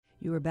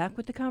You are back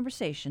with the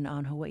conversation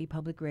on Hawaii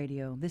Public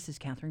Radio. This is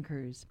Catherine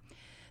Cruz.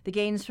 The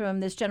gains from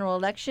this general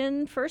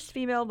election: first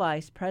female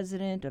vice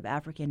president of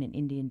African and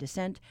Indian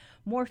descent,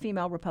 more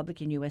female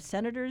Republican U.S.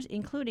 senators,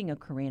 including a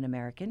Korean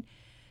American.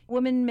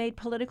 Women made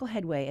political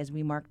headway as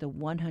we mark the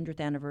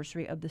 100th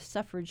anniversary of the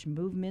suffrage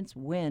movement's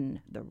win,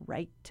 the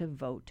right to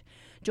vote.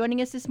 Joining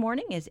us this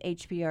morning is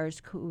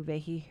HPR's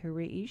Ku'uwehi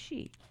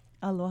Hiraishi.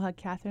 Aloha,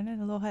 Catherine, and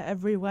aloha,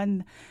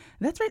 everyone.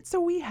 That's right. So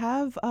we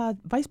have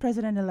Vice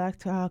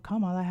President-elect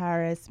Kamala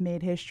Harris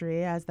made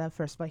history as the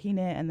first wahine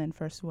and then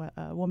first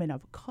woman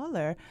of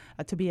color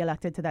to be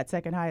elected to that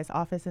second highest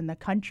office in the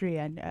country.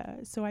 And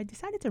so I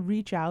decided to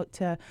reach out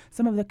to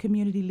some of the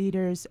community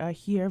leaders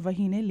here,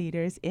 wahine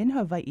leaders in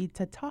Hawaii,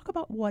 to talk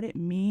about what it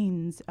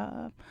means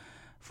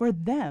for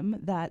them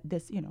that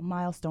this,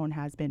 milestone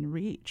has been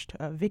reached.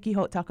 Vicky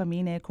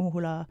Ho'otakamine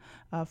Kuhula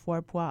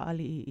for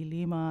Pua'ali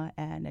Ilima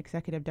and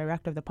executive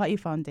director of the Pa'i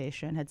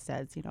Foundation had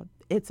said,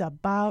 it's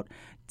about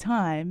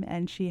time.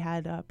 And she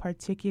had a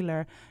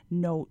particular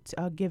note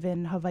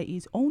given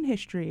Hawaii's own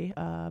history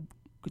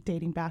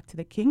dating back to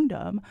the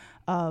kingdom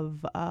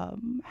of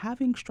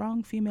having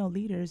strong female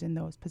leaders in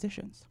those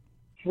positions.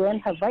 When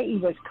Hawaii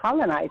was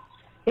colonized,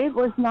 it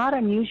was not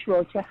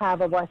unusual to have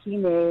a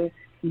wahine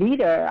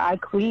leader,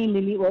 Queen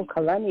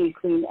Lili'uokalani,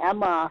 Queen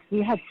Emma.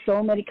 We had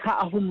so many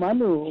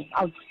ka'ahumanu,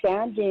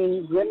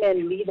 outstanding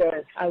women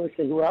leaders. I would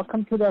say,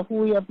 welcome to the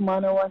hui of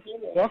Mana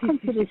Wahine. Welcome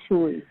to this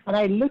hui. And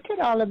I look at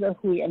all of the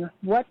hui and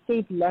what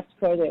they've left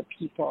for their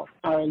people.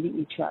 Our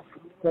Li'i Trust,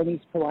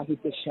 Bernice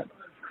Pawahi Bishop,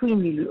 Queen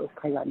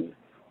Lili'uokalani,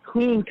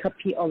 Queen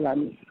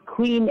Kapi'olani,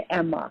 Queen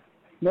Emma.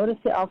 Notice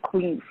they're all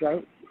queens,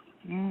 right?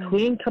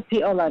 Queen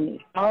Kapi'olani.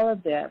 All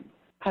of them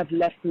have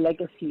left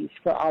legacies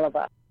for all of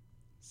us.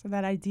 So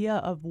that idea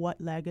of what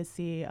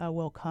legacy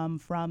will come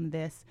from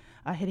this,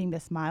 hitting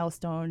this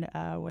milestone,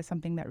 was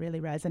something that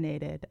really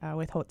resonated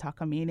with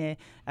Ho'otakamine.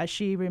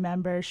 She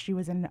remembers she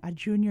was a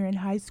junior in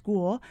high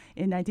school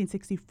in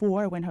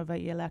 1964 when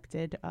Hawaii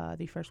elected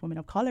the first woman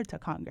of color to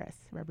Congress,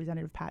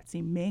 Representative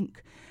Patsy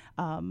Mink.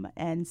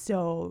 And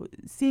so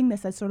seeing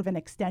this as sort of an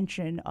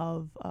extension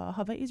of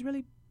Hawaii's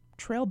really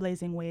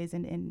trailblazing ways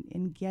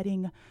in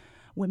getting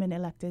women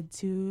elected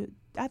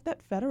at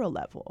that federal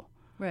level.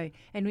 Right.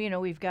 And,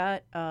 we've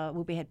got,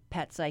 we had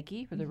Pat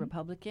Psyche for the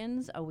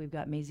Republicans. We've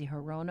got Mazie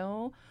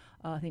Hirono,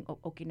 I think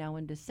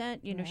Okinawan descent.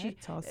 Right.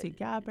 Tulsi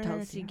Gabbard.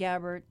 Tulsi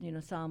Gabbard,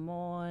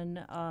 Samoan.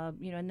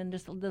 And then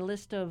just the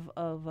list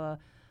of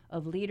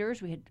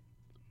leaders. We had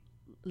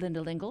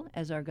Linda Lingle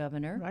as our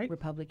governor, right.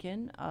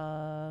 Republican.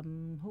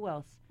 Who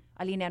else?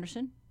 Eileen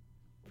Anderson,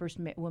 first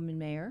woman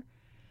mayor.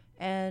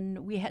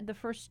 And we had the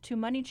first two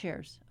money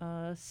chairs,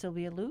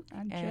 Sylvia Luke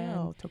and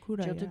Jill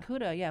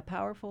Takuda. Yeah,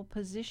 powerful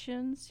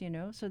positions,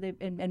 So they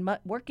and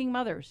working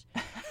mothers.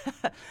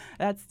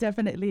 That's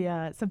definitely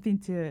something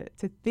to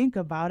think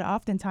about.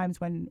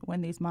 Oftentimes,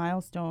 when these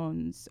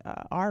milestones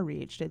are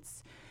reached,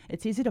 it's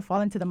easy to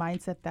fall into the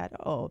mindset that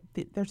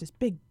there's this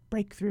big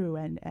breakthrough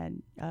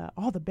and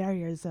all the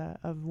barriers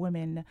of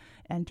women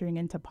entering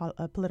into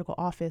political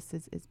office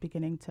is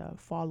beginning to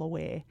fall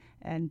away.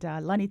 And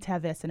Lani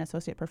Tevis, an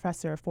associate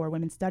professor for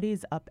women's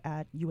studies up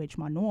at UH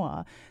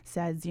Manoa,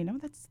 says,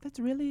 that's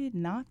really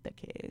not the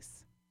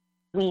case.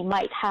 We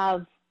might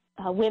have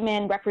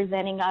women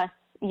representing us,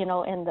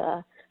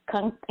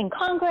 in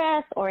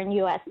Congress or in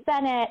U.S.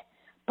 Senate,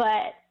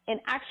 but in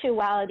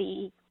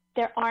actuality,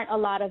 there aren't a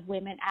lot of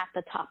women at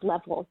the top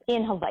levels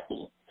in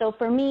Hawaii. So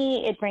for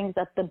me, it brings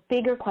up the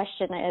bigger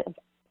question of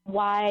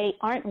why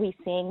aren't we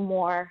seeing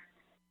more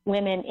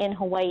women in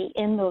Hawaii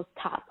in those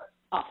top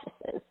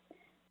offices?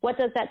 What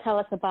does that tell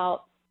us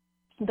about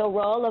the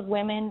role of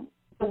women,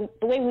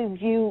 the way we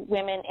view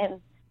women in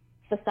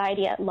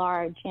society at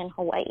large in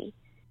Hawaii?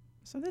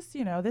 So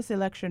this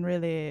election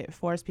really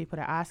forced people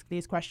to ask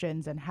these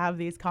questions and have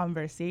these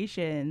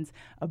conversations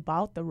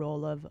about the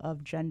role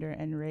of gender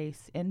and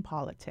race in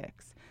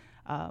politics.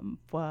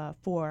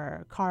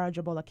 For Kara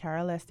Jabola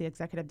Karalis, the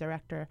executive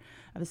director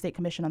of the State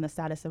Commission on the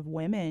Status of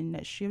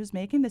Women, she was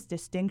making this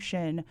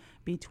distinction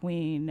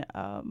between,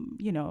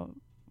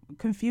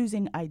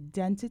 confusing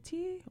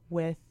identity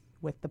with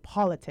the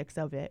politics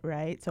of it,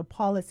 right? So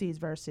policies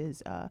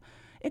versus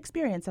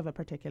experience of a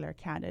particular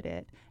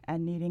candidate,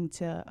 and needing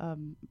to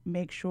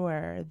make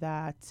sure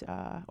that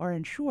or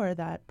ensure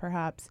that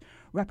perhaps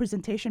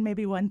representation may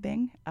be one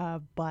thing,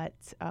 but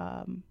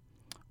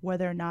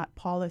whether or not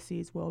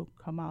policies will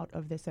come out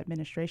of this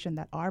administration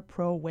that are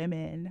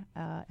pro-women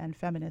and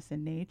feminist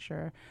in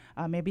nature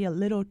may be a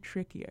little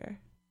trickier.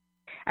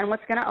 And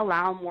what's going to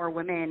allow more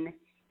women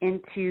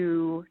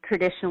into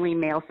traditionally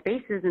male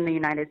spaces in the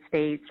United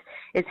States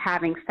is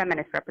having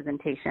feminist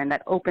representation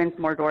that opens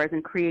more doors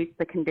and creates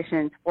the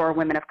conditions for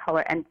women of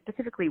color, and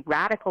specifically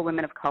radical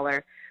women of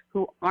color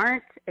who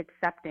aren't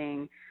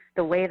accepting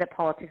the way that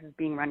politics is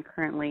being run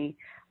currently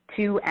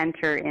to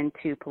enter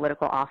into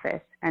political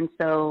office. And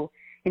so,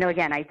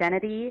 again,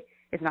 identity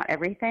is not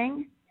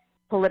everything.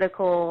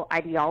 Political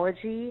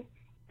ideology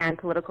and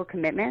political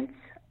commitments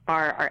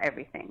are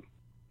everything.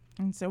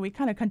 And so we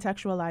kind of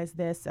contextualize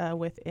this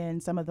within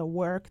some of the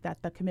work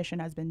that the commission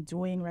has been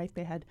doing, right?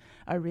 They had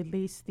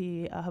released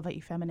the Hawaii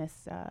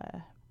Feminist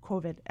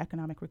COVID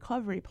Economic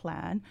Recovery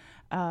Plan,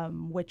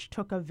 which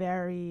took a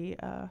very,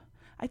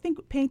 I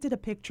think, painted a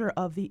picture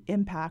of the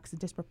impacts, the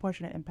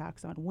disproportionate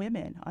impacts on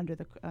women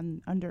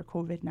under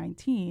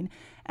COVID-19,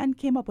 and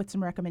came up with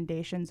some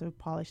recommendations of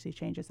policy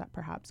changes that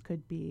perhaps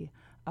could be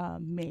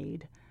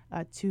made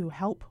to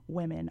help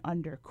women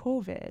under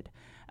COVID.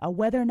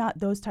 Whether or not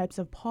those types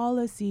of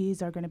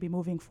policies are going to be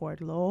moving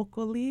forward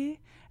locally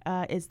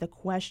is the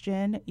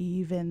question,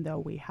 even though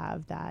we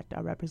have that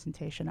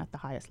representation at the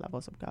highest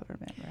levels of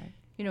government, right?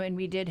 You know, and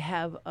we did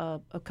have a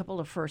couple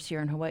of firsts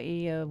here in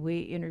Hawaii. We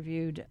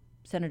interviewed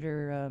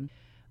Senator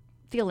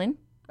Thielen,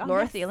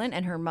 Laura Thielen,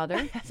 and her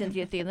mother,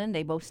 Cynthia Thielen.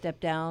 They both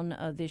stepped down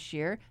this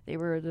year. They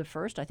were the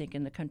first, I think,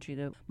 in the country,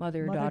 the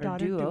mother-daughter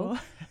duo.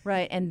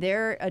 Right, and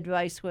their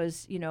advice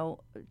was, you know,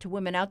 to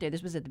women out there,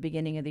 this was at the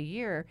beginning of the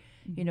year,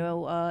 you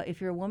know,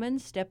 if you're a woman,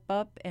 step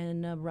up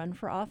and run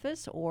for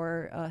office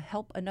or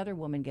help another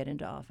woman get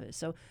into office.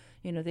 So,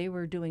 you know, they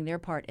were doing their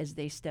part as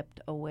they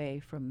stepped away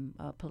from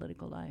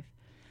political life.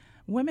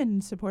 Women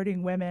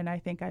supporting women, I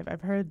think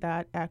I've heard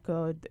that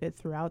echoed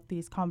throughout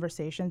these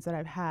conversations that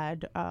I've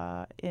had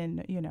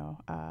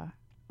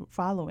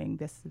following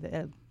this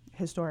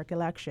historic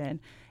election.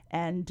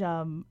 And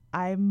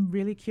I'm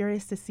really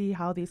curious to see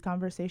how these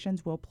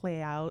conversations will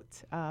play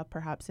out,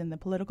 perhaps in the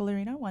political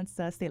arena once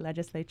the state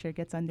legislature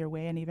gets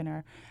underway, and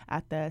even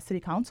at the city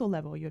council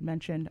level. You had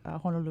mentioned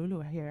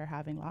Honolulu here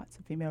having lots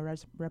of female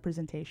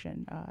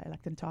representation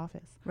elected into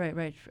office.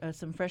 Right.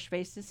 Some fresh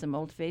faces, some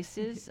old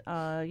faces,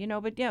 you know.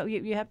 But yeah,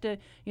 you have to,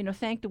 you know,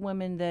 thank the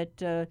women that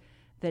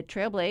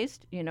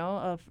trailblazed. You know,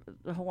 of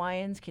the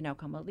Hawaiians, Kinau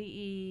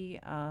Kamali'i.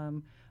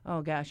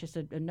 Oh gosh, just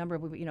a number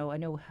of, you know, I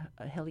know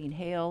Helene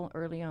Hale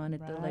early on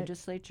at the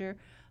legislature,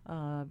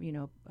 you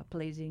know,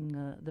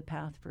 blazing the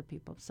path for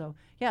people. So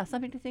yeah,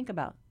 something to think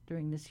about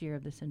during this year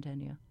of the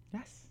centennial.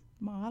 Yes,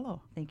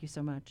 mahalo. Thank you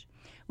so much.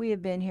 We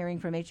have been hearing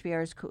from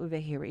HBR's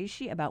Ku'uwe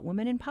Hiraishi about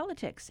women in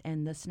politics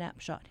and the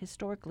snapshot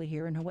historically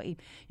here in Hawaii.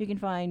 You can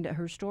find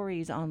her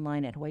stories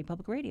online at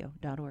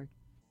hawaiipublicradio.org.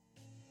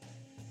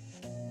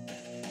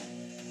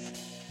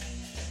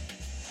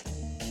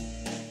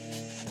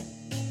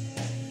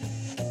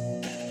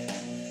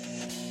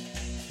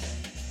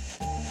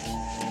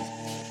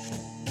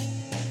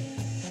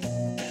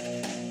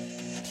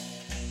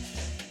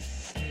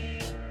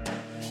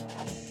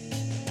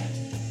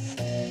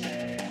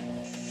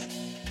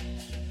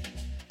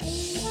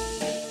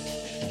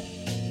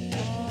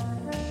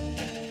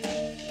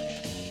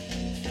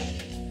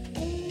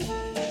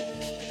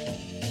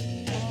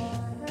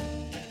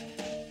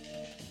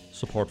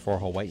 Support for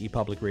Hawaii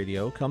Public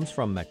Radio comes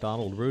from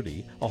MacDonald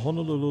Rudy, a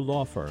Honolulu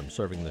law firm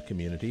serving the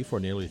community for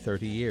nearly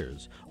 30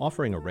 years,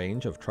 offering a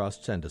range of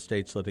trusts and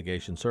estates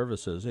litigation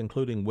services,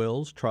 including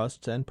wills,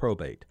 trusts, and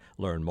probate.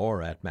 Learn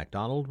more at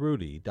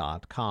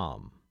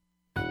macdonaldrudy.com.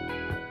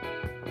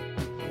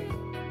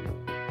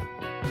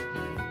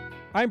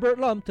 I'm Bert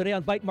Lum, today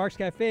on Bite Marks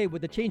Cafe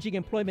with the changing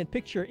employment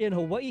picture in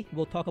Hawaii.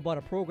 We'll talk about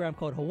a program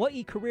called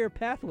Hawaii Career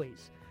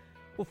Pathways.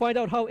 We'll find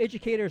out how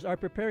educators are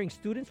preparing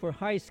students for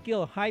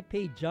high-skill,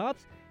 high-paid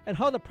jobs and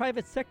how the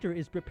private sector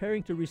is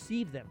preparing to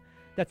receive them.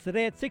 That's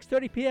today at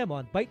 6:30 p.m.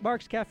 on Bite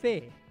Marks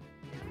Cafe.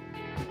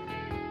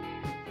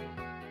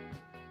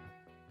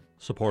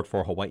 Support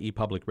for Hawaii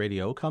Public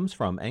Radio comes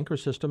from Anchor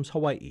Systems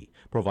Hawaii,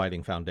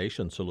 providing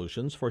foundation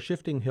solutions for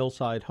shifting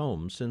hillside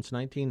homes since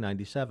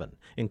 1997,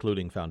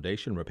 including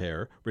foundation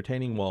repair,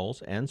 retaining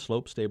walls, and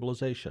slope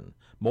stabilization.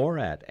 More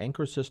at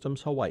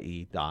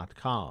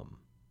anchorsystemshawaii.com.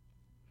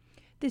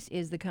 This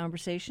is The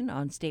Conversation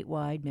on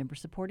statewide,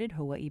 member-supported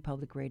Hawaii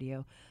Public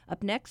Radio.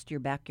 Up next, your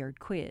backyard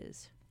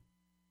quiz.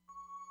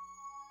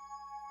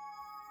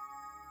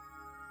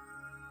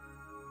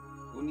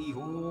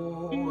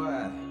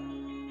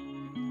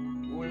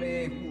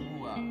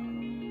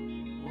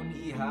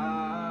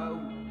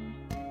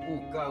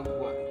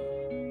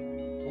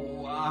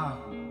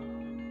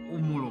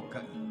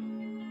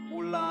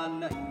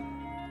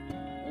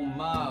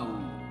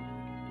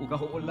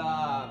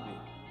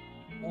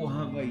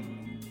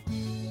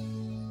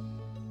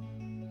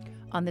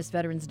 On this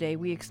Veterans Day,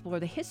 we explore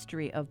the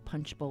history of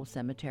Punchbowl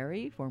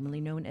Cemetery,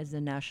 formerly known as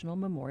the National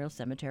Memorial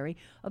Cemetery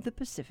of the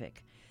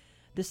Pacific.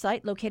 The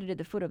site, located at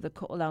the foot of the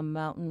Ko'olau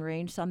mountain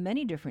range, saw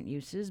many different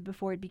uses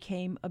before it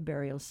became a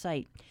burial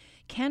site.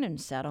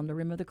 Cannons sat on the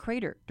rim of the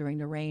crater during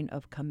the reign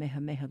of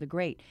Kamehameha the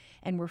Great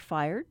and were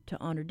fired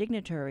to honor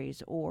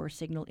dignitaries or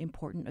signal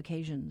important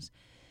occasions.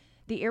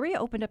 The area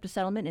opened up to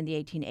settlement in the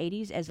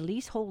 1880s as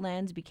leasehold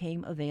lands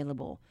became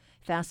available.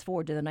 Fast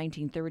forward to the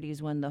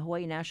 1930s when the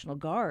Hawaii National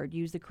Guard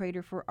used the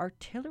crater for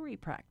artillery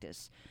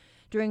practice.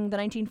 During the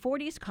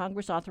 1940s,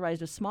 Congress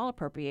authorized a small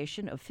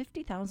appropriation of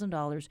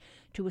 $50,000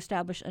 to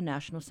establish a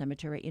national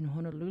cemetery in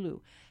Honolulu.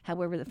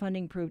 However, the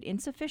funding proved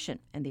insufficient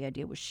and the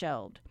idea was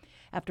shelved.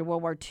 After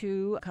World War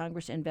II,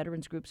 Congress and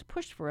veterans groups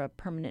pushed for a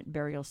permanent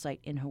burial site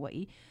in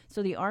Hawaii,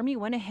 so the Army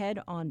went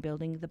ahead on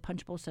building the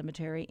Punchbowl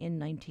Cemetery in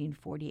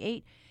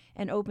 1948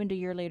 and opened a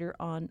year later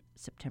on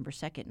September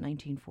 2nd,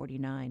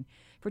 1949.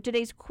 For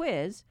today's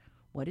quiz,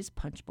 what is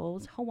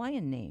Punchbowl's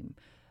Hawaiian name?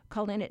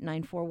 Call in at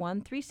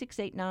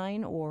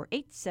 941-3689 or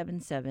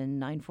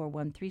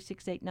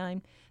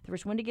 877-941-3689. The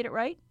first one to get it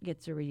right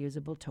gets a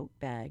reusable tote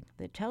bag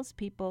that tells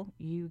people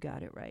you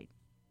got it right.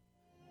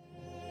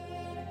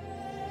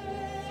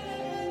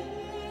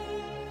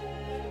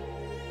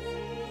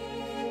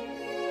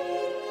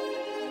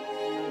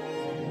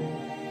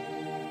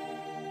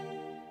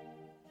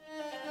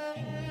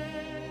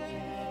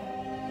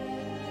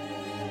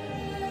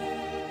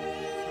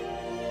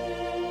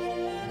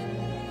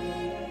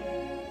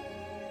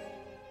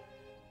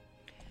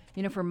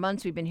 You know, for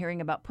months we've been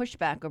hearing about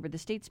pushback over the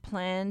state's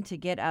plan to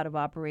get out of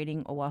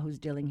operating Oahu's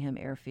Dillingham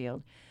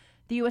Airfield.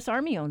 The U.S.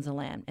 Army owns the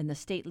land, and the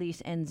state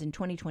lease ends in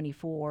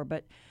 2024,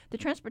 but the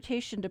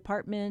Transportation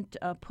Department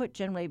put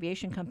general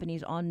aviation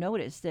companies on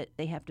notice that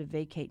they have to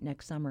vacate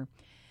next summer.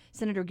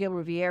 Senator Gil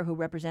Riviere, who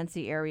represents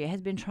the area,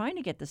 has been trying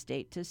to get the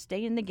state to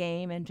stay in the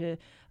game and to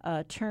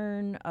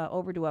turn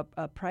over to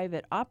a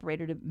private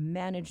operator to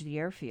manage the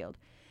airfield.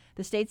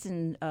 The state's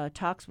in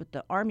talks with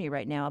the Army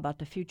right now about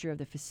the future of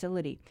the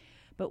facility.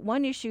 But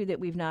one issue that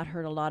we've not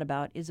heard a lot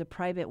about is a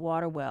private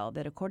water well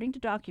that, according to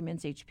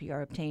documents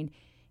HPR obtained,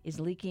 is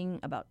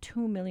leaking about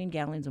 2 million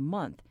gallons a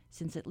month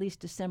since at least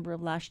December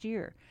of last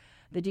year.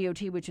 The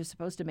DOT, which is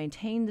supposed to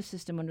maintain the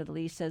system under the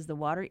lease, says the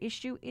water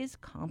issue is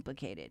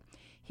complicated.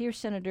 Here's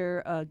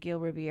Senator Gil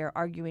Riviere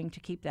arguing to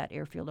keep that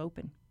airfield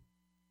open.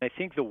 I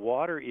think the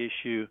water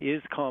issue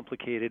is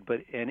complicated,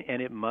 but and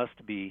it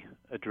must be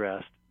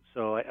addressed.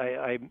 So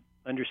I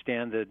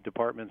understand the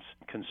department's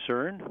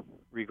concern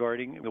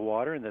regarding the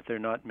water and that they're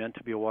not meant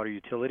to be a water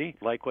utility.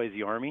 Likewise,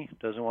 the Army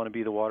doesn't want to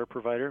be the water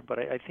provider, but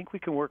I think we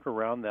can work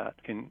around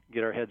that, can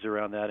get our heads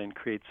around that and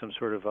create some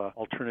sort of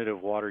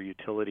alternative water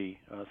utility,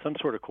 some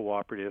sort of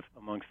cooperative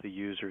amongst the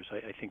users.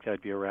 I think that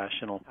would be a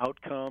rational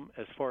outcome.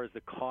 As far as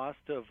the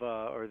cost of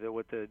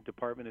what the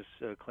department is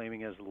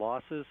claiming as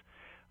losses,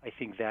 I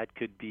think that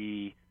could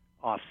be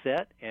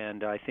offset,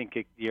 and I think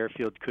the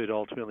airfield could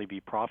ultimately be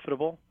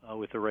profitable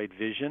with the right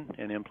vision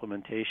and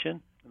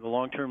implementation. The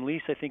long-term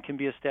lease, I think, can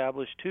be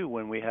established too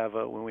when we have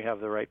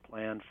the right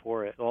plan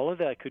for it. All of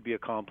that could be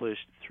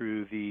accomplished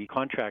through the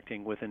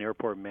contracting with an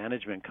airport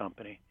management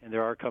company, and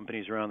there are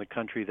companies around the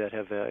country that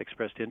have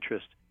expressed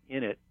interest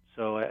in it.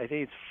 So I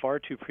think it's far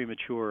too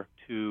premature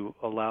to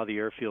allow the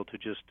airfield to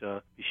just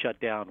be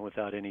shut down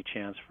without any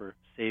chance for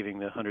saving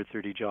the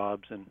 130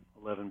 jobs and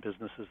 11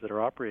 businesses that are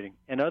operating,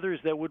 and others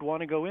that would want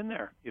to go in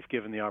there if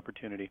given the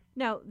opportunity.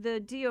 Now, the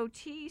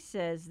DOT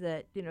says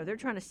that, they're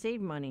trying to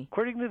save money.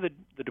 According to the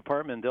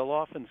department, they'll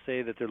often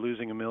say that they're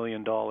losing $1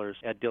 million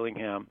at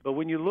Dillingham. But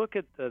when you look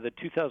at the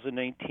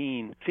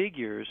 2019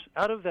 figures,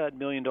 out of that $1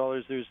 million,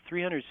 there's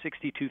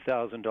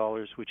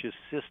 $362,000, which is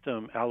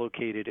system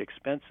allocated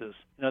expenses.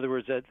 In other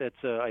words, that's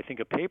I think,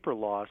 a paper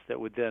loss that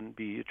would then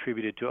be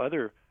attributed to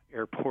other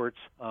airports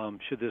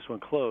should this one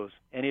close.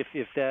 And if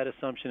that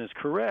assumption is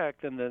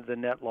correct, then the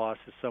net loss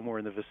is somewhere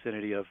in the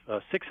vicinity of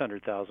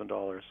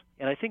 $600,000.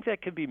 And I think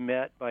that could be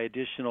met by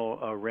additional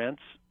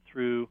rents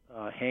through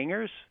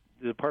hangars.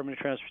 The Department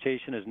of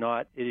Transportation has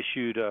not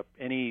issued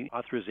any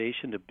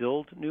authorization to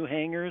build new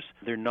hangars.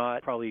 They're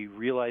not probably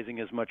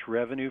realizing as much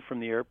revenue from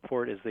the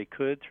airport as they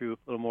could through a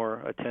little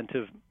more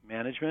attentive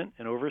management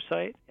and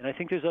oversight. And I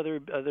think there's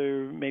other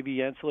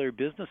maybe ancillary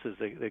businesses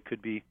that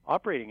could be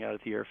operating out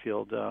at the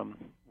airfield,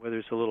 whether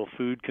it's a little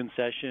food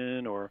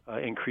concession or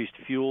increased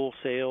fuel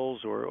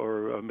sales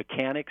or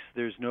mechanics.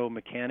 There's no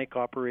mechanic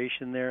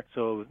operation there,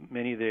 so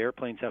many of the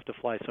airplanes have to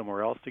fly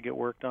somewhere else to get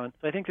worked on.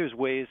 So I think there's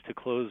ways to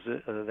close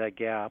that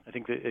gap. I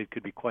think that it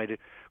could be quite a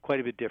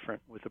bit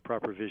different with the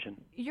proper vision.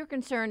 Your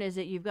concern is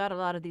that you've got a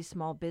lot of these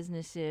small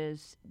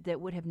businesses that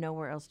would have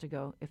nowhere else to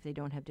go if they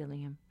don't have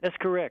Dillingham. That's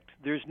correct.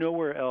 There's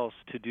nowhere else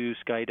to do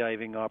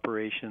skydiving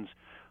operations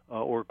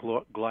or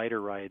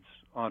glider rides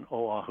on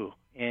Oahu,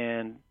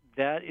 and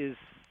that is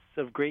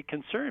of great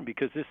concern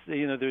because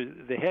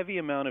the heavy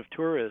amount of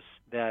tourists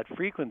that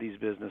frequent these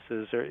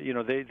businesses are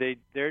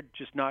they're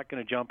just not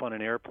going to jump on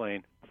an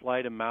airplane,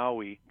 fly to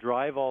Maui,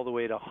 drive all the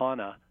way to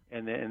Hana,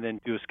 and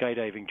then do a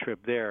skydiving trip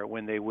there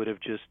when they would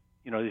have just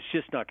it's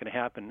just not going to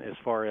happen as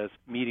far as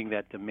meeting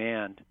that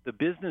demand. The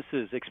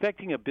businesses,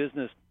 expecting a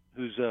business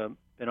who's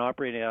been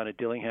operating out at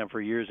Dillingham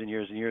for years and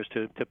years and years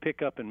to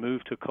pick up and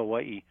move to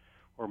Kauai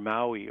or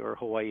Maui or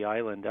Hawaii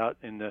Island out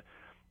in the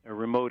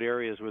remote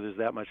areas where there's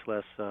that much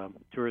less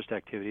tourist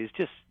activity.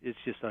 It's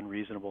just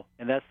unreasonable.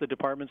 And that's the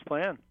department's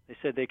plan. They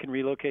said they can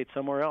relocate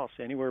somewhere else,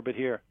 anywhere but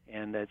here,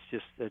 and that's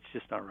just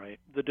not right.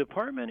 The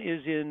department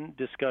is in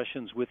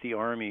discussions with the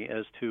Army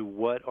as to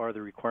what are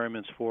the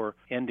requirements for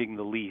ending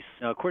the lease.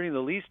 Now, according to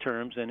the lease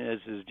terms, and as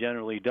is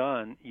generally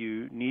done,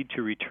 you need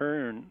to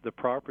return the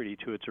property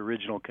to its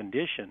original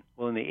condition.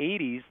 Well, in the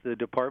 80s, the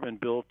department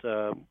built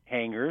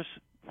hangars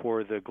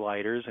for the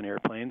gliders and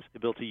airplanes. They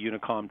built a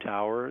Unicom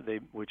tower,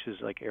 which is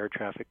like air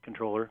traffic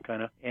controller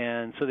kind of.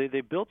 And so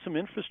they built some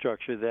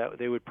infrastructure that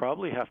they would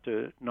probably have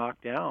to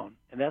knock down,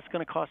 and that's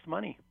going to cost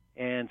money.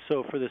 And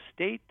so for the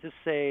state to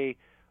say,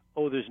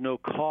 oh, there's no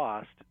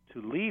cost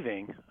to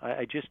leaving,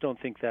 I just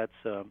don't think that's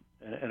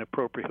an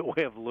appropriate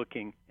way of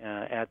looking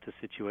at the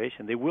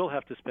situation. They will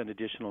have to spend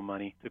additional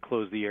money to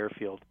close the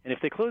airfield. And if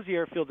they close the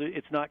airfield,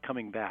 it's not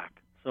coming back.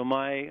 So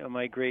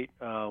my great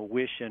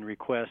wish and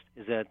request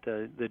is that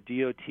the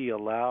DOT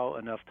allow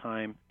enough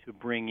time to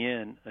bring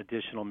in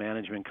additional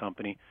management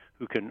company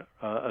who can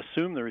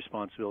assume the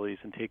responsibilities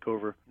and take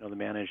over the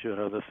management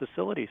of the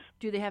facilities.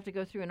 Do they have to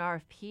go through an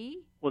RFP?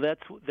 Well,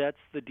 that's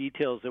the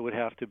details that would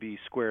have to be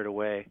squared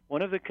away.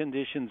 One of the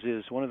concerns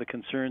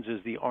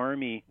is the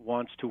Army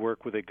wants to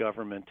work with a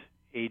government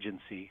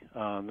agency.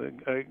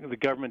 The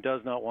government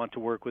does not want to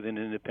work with an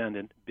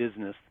independent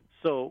business.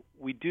 So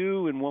we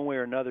do, in one way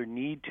or another,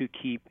 need to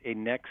keep a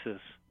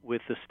nexus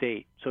with the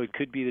state. So it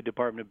could be the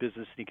Department of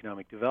Business and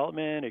Economic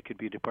Development, it could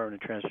be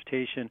Department of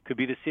Transportation, it could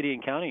be the city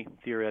and county,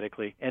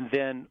 theoretically. And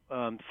then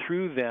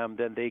through them,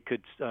 then they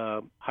could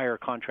hire a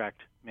contract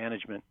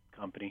management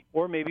company.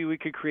 Or maybe we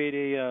could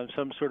create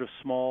some sort of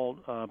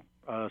small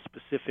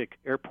specific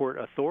airport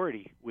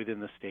authority within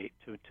the state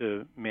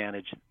to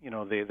manage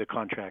the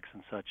contracts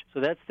and such.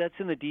 So that's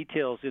in the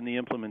details in the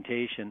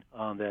implementation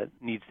that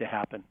needs to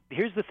happen.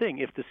 Here's the thing: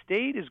 if the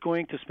state is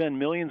going to spend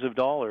millions of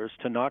dollars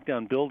to knock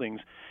down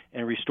buildings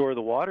and restore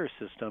the water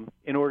system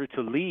in order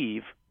to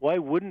leave, why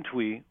wouldn't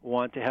we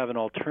want to have an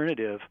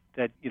alternative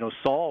that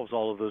solves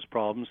all of those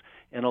problems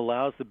and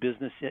allows the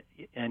business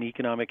and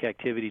economic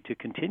activity to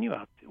continue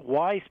out?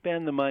 Why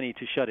spend the money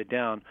to shut it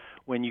down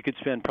when you could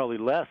spend probably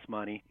less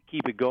money,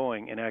 keep it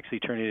going, and actually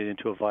turn it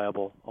into a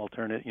viable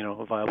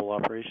a viable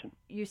operation?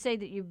 You say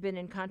that you've been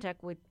in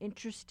contact with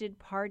interested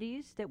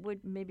parties that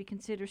would maybe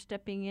consider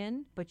stepping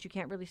in, but you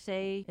can't really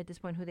say at this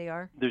point who they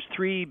are? There's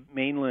 3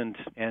 mainland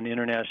and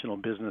international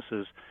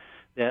businesses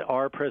that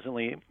are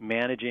presently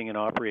managing and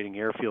operating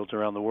airfields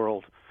around the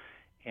world.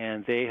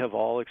 And they have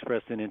all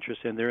expressed an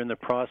interest, and they're in the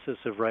process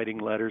of writing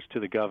letters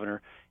to the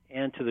governor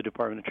and to the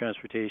Department of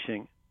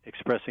Transportation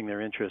expressing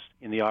their interest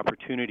in the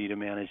opportunity to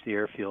manage the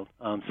airfield.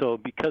 So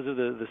because of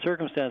the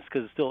circumstance,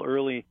 because it's still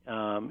early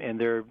and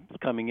they're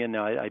coming in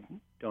now, I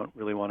don't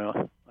really want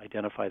to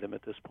identify them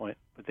at this point.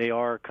 But they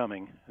are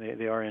coming.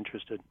 They are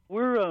interested.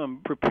 We're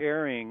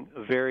preparing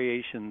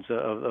variations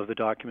of the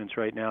documents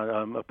right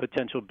now,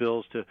 potential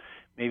bills to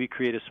maybe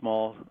create a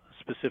small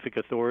specific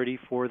authority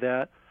for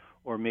that,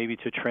 or maybe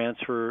to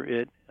transfer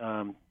it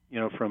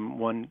from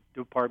one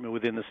department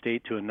within the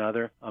state to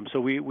another. So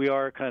we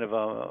are kind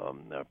of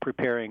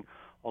preparing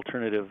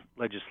alternative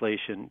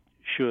legislation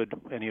should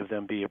any of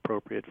them be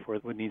appropriate for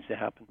what needs to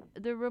happen.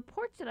 The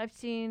reports that I've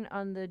seen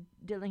on the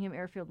Dillingham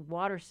Airfield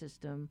water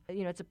system,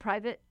 it's a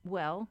private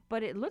well,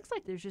 but it looks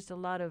like there's just a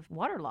lot of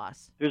water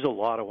loss. There's a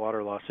lot of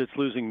water loss. It's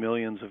losing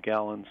millions of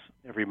gallons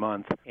every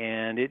month,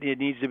 and it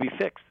needs to be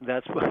fixed.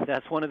 That's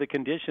one of the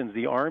conditions.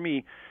 The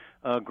Army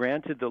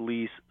granted the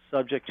lease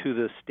subject to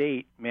the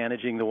state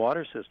managing the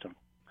water system.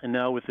 And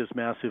now with this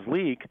massive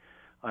leak,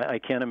 I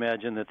can't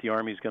imagine that the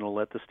Army is going to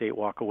let the state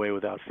walk away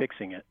without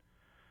fixing it.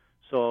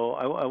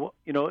 So,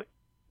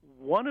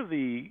 one of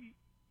the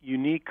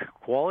unique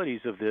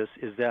qualities of this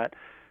is that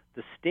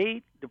the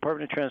state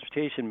Department of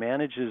Transportation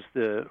manages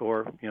to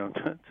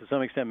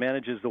some extent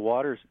manages the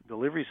water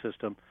delivery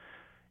system,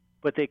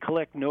 but they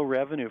collect no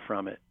revenue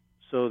from it.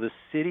 So the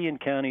city and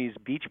county's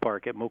beach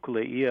park at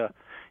Mokuleia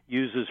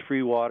uses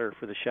free water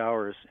for the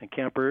showers, and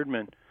Camp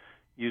Erdman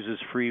uses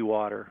free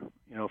water,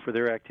 for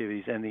their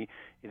activities. And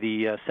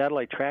the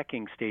satellite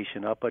tracking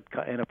station up at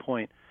Kaena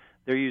Point,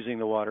 they're using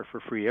the water for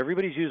free.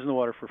 Everybody's using the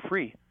water for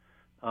free.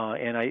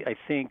 And I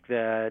think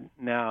that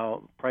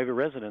now private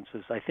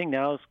residences,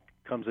 now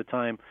comes a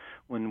time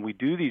when we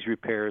do these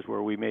repairs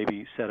where we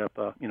maybe set up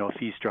a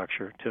fee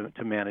structure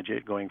to manage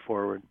it going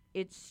forward.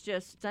 It's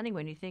just stunning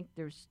when you think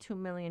there's 2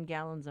 million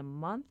gallons a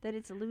month that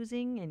it's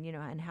losing,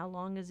 and how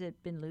long has it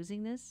been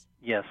losing this?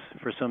 Yes,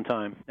 for some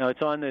time. Now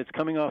it's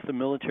coming off the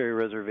military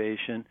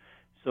reservation,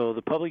 so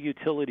the public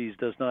utilities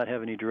does not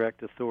have any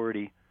direct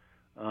authority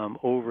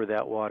over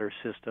that water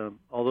system,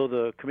 although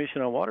the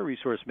Commission on Water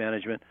Resource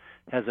Management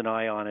has an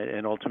eye on it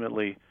and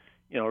ultimately,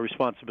 a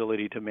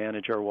responsibility to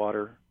manage our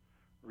water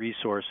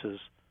resources.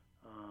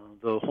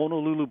 The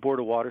Honolulu Board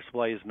of Water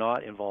Supply is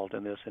not involved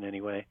in this in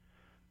any way.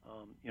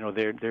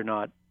 They're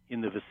not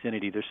in the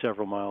vicinity. They're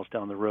several miles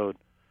down the road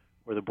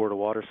where the Board of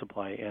Water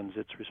Supply ends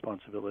its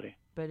responsibility.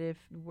 But if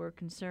we're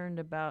concerned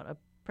about a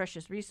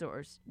precious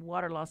resource.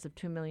 Water loss of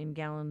 2 million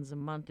gallons a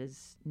month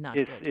is not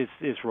good.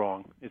 It's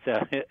wrong.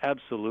 It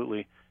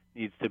absolutely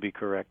needs to be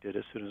corrected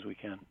as soon as we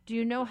can. Do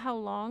you know how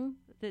long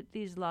that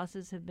these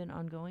losses have been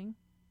ongoing?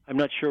 I'm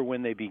not sure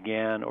when they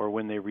began or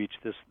when they reached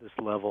this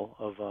level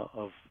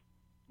of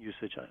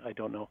usage. I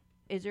don't know.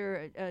 Is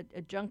there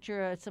a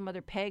juncture, some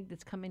other peg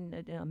that's coming,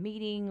 a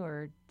meeting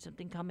or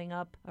something coming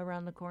up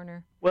around the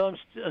corner? Well,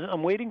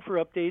 I'm waiting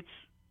for updates,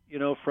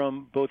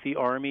 from both the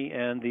Army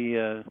and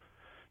the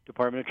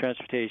Department of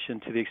Transportation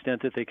to the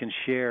extent that they can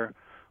share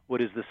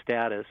what is the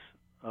status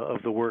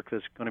of the work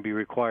that's going to be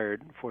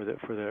required for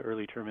the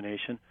early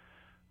termination.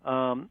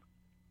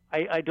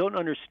 I don't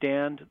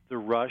understand the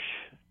rush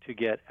to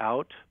get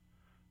out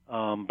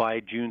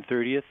by June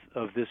 30th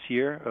of this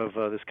year,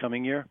 of this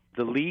coming year.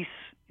 The lease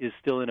is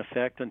still in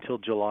effect until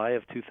July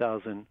of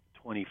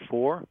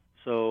 2024.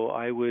 So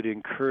I would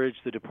encourage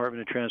the Department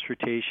of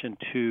Transportation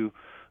to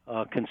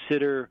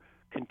consider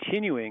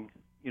continuing,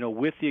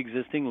 with the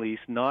existing lease,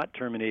 not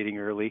terminating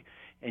early,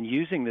 and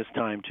using this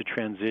time to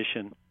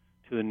transition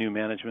to a new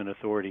management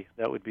authority.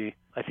 That would be,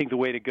 I think, the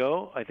way to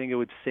go. I think it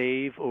would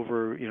save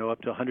over,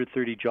 up to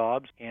 130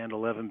 jobs and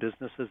 11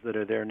 businesses that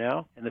are there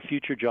now, and the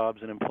future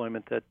jobs and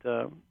employment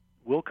that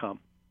will come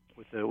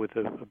with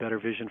a better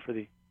vision for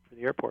the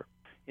airport.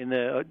 In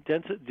the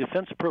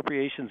Defense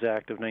Appropriations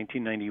Act of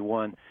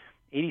 1991,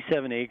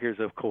 87 acres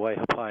of Kauai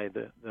Hapai,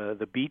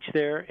 the beach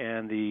there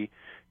and the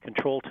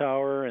control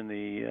tower and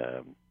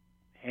the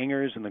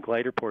hangars and the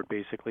glider port,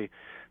 basically,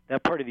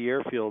 that part of the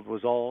airfield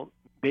was all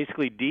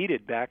basically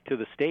deeded back to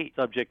the state,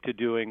 subject to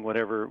doing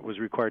whatever was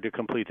required to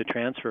complete the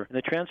transfer. And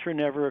the transfer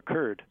never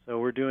occurred. So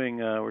we're trying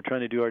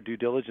to do our due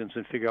diligence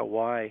and figure out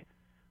why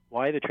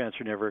the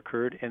transfer never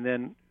occurred. And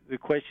then the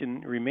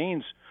question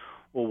remains,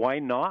 well, why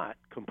not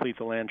complete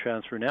the land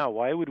transfer now?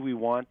 Why would we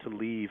want to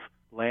leave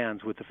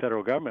lands with the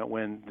federal government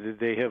when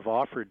they have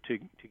offered to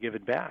give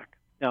it back?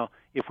 Now,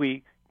 if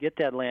we get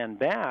that land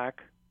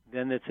back,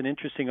 then it's an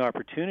interesting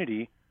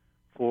opportunity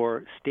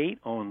for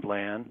state-owned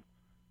land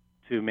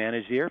to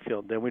manage the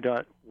airfield. Then we're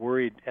not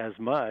worried as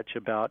much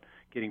about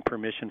getting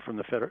permission from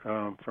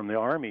the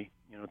Army,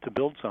 to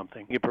build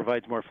something. It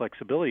provides more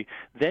flexibility.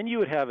 Then you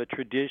would have a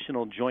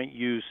traditional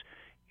joint-use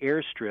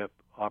airstrip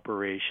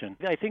operation.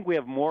 I think we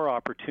have more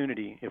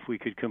opportunity if we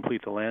could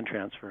complete the land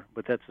transfer,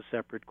 but that's a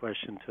separate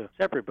question,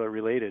 separate but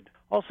related.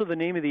 Also, the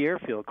name of the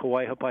airfield,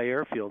 Kauai Hapai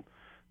Airfield.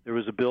 There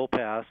was a bill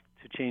passed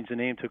to change the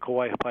name to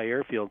Kauai Hapai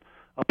Airfield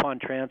upon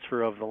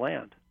transfer of the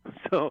land.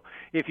 So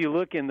if you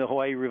look in the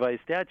Hawaii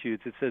Revised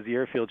Statutes, it says the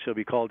airfield shall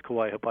be called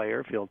Kauai Hapai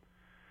Airfield,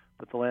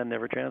 but the land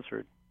never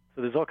transferred.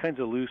 So there's all kinds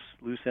of loose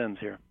ends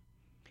here.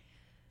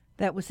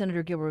 That was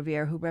Senator Gil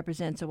Revere, who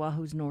represents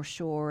Oahu's North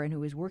Shore and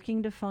who is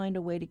working to find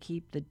a way to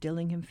keep the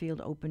Dillingham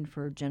field open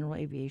for general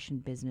aviation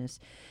business.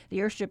 The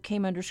airstrip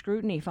came under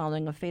scrutiny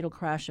following a fatal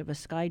crash of a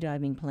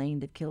skydiving plane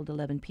that killed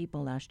 11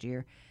 people last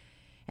year.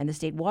 And the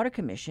State Water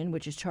Commission,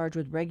 which is charged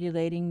with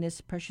regulating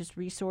this precious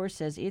resource,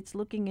 says it's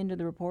looking into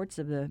the reports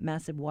of the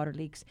massive water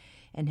leaks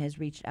and has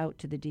reached out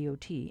to the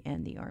DOT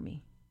and the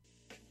Army.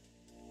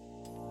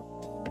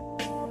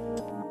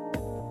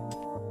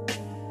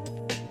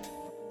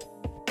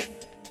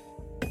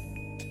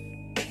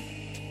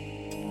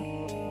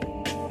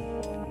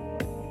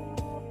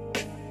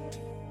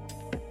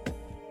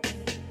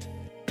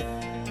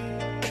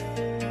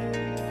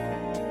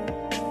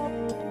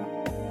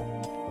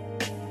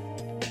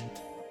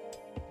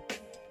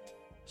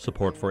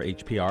 Support for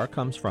HPR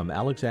comes from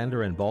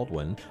Alexander &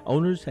 Baldwin,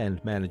 owners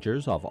and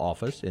managers of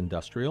office,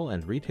 industrial,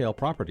 and retail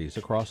properties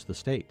across the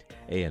state.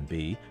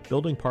 A&B,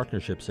 building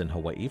partnerships in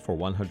Hawaii for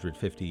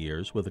 150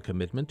 years with a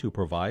commitment to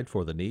provide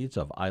for the needs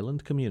of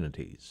island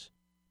communities.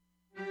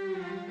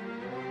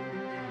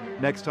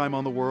 Next time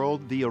on The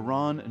World, the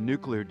Iran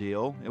nuclear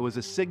deal. It was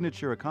a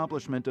signature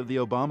accomplishment of the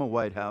Obama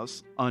White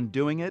House.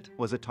 Undoing it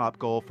was a top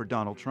goal for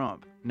Donald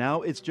Trump.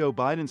 Now it's Joe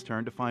Biden's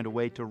turn to find a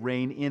way to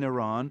rein in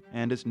Iran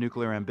and its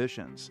nuclear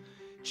ambitions.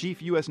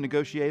 Chief U.S.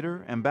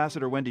 negotiator,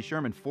 Ambassador Wendy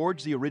Sherman,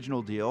 forged the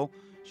original deal.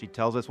 She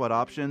tells us what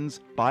options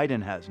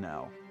Biden has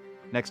now.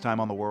 Next time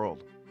on The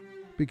World.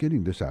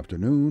 Beginning this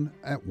afternoon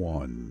at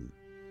 1.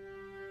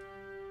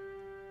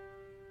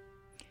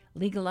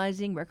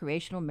 Legalizing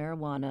recreational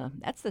marijuana.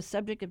 That's the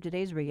subject of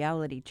today's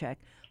reality check.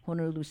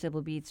 Honolulu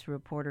Civil Beat's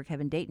reporter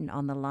Kevin Dayton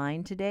on the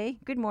line today.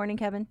 Good morning,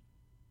 Kevin.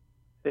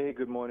 Hey,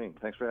 good morning.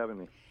 Thanks for having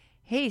me.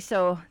 Hey,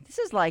 so this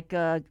is like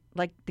the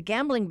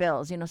gambling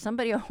bills.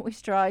 Somebody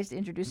always tries to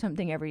introduce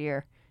something every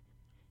year.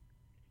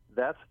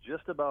 That's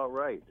just about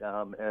right.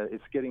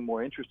 It's getting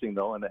more interesting,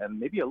 though, and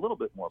maybe a little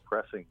bit more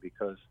pressing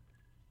because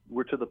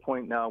we're to the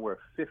point now where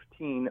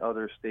 15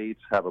 other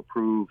states have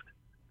approved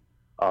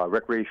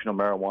recreational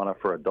marijuana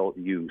for adult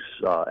use,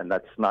 and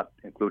that's not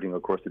including,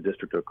 of course, the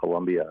District of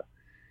Columbia.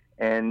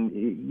 And,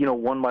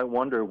 one might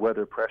wonder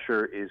whether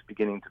pressure is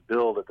beginning to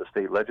build at the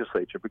state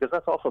legislature, because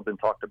that's also been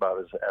talked about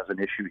as an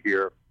issue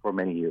here for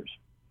many years.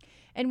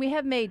 And we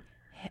have made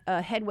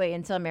headway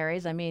in some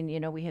areas. I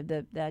mean, we have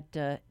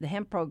the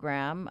hemp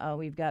program.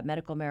 We've got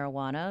medical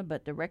marijuana,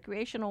 but the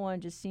recreational one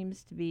just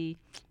seems to be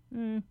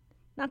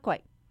not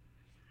quite.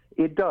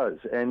 It does,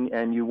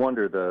 and you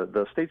wonder,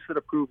 the states that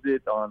approved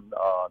it on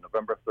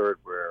November 3rd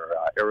were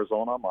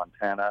Arizona,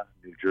 Montana,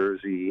 New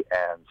Jersey,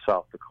 and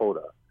South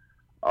Dakota.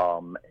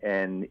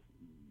 And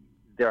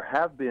there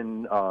have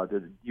been,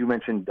 you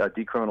mentioned a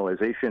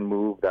decriminalization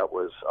move, that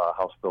was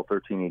House Bill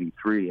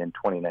 1383 in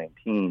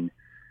 2019.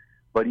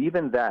 But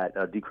even that,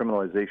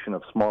 decriminalization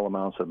of small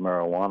amounts of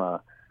marijuana,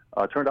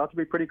 turned out to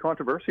be pretty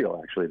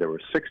controversial, actually. There were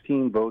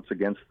 16 votes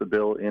against the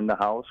bill in the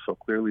House, so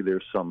clearly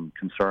there's some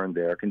concern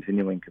there,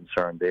 continuing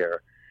concern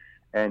there.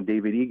 And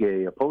David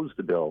Ige opposed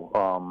the bill.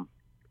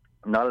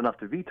 Not enough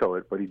to veto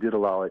it, but he did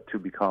allow it to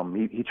become,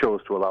 he chose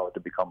to allow it to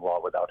become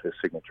law without his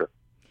signature.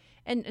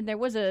 And there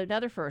was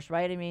another first,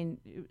 right? I mean,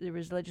 there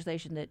was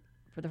legislation that,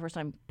 for the first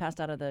time, passed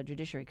out of the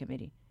Judiciary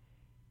Committee.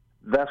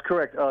 That's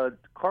correct.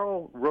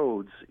 Carl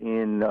Rhodes,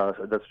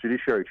 that's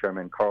Judiciary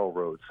Chairman Carl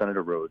Rhodes,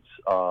 Senator Rhodes,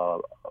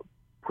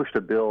 pushed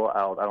a bill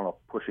out. I don't know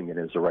if pushing it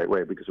is the right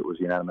way because it was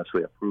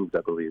unanimously approved,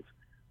 I believe,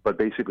 but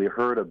basically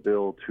heard a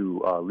bill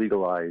to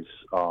legalize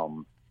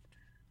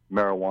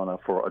marijuana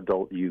for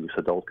adult use,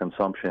 adult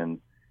consumption.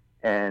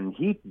 And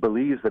he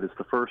believes that it's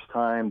the first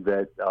time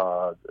that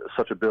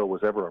such a bill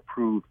was ever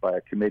approved by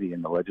a committee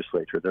in the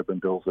legislature. There have been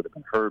bills that have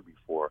been heard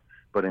before,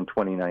 but in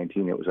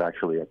 2019 it was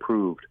actually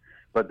approved.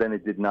 But then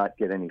it did not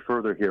get any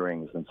further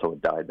hearings, and so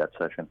it died that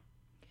session.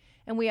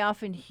 And we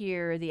often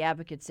hear the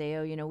advocates say,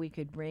 oh, we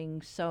could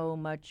bring so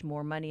much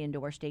more money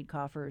into our state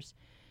coffers,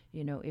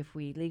 if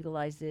we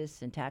legalized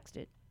this and taxed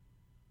it.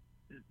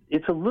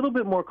 It's a little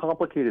bit more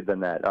complicated than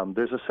that.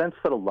 There's a sense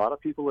that a lot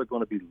of people are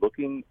going to be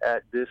looking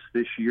at this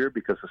year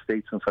because the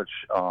state's in such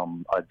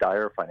a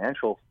dire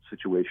financial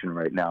situation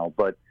right now.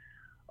 But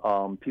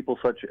people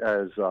such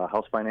as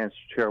House Finance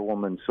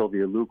Chairwoman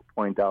Sylvia Luke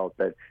point out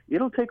that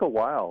it'll take a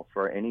while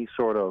for any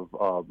sort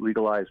of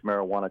legalized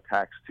marijuana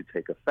tax to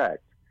take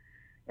effect.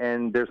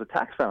 And there's a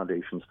Tax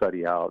Foundation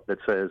study out that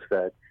says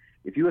that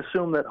if you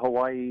assume that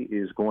Hawaii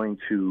is going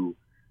to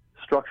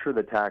structure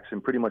the tax in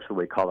pretty much the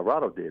way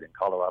Colorado did, and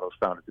Colorado's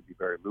found it to be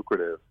very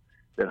lucrative,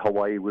 that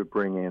Hawaii would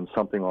bring in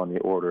something on the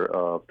order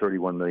of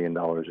 $31 million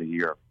a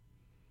year.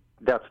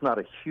 That's not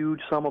a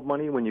huge sum of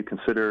money when you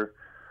consider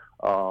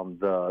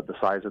the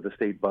size of the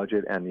state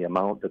budget and the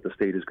amount that the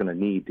state is going to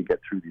need to get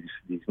through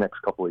these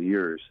next couple of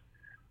years.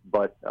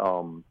 But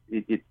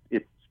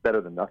it's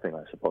better than nothing,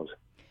 I suppose.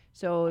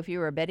 So if you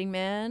were a betting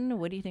man,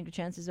 what do you think the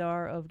chances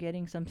are of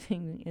getting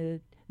something in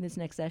this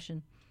next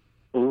session?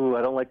 Ooh,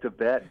 I don't like to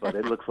bet, but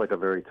it looks like a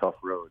very tough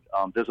road.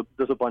 There's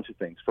a bunch of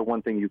things. For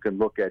one thing, you can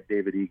look at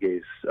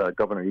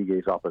Governor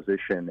Ige's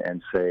opposition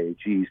and say,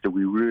 geez, do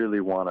we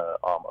really want to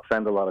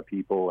offend a lot of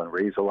people and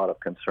raise a lot of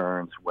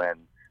concerns when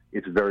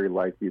it's very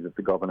likely that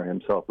the governor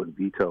himself would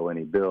veto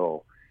any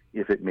bill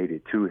if it made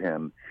it to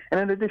him? And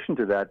in addition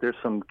to that, there's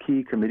some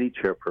key committee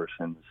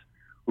chairpersons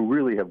who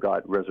really have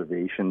got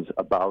reservations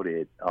about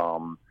it.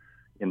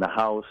 In the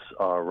House,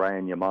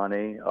 Ryan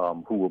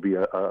Yamane, who will be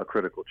a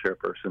critical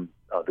chairperson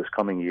this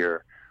coming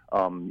year,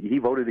 he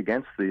voted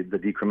against the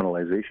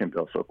decriminalization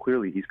bill, so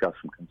clearly he's got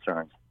some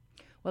concerns.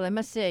 Well, I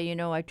must say,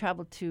 I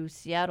traveled to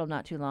Seattle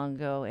not too long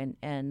ago,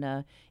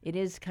 and it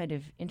is kind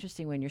of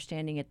interesting when you're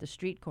standing at the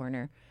street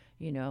corner,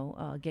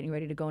 getting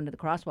ready to go into the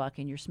crosswalk,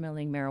 and you're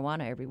smelling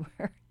marijuana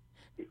everywhere.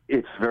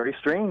 It's very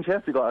strange.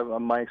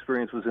 My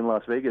experience was in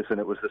Las Vegas, and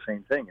it was the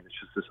same thing. And it's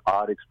just this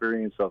odd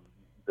experience of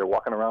they're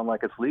walking around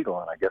like it's legal,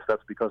 and I guess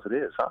that's because it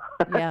is,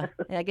 huh? Yeah,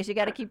 and I guess you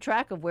got to keep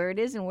track of where it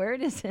is and where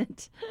it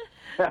isn't.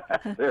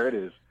 There it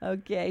is.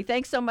 Okay,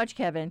 thanks so much,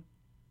 Kevin.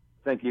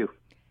 Thank you.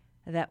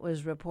 That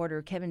was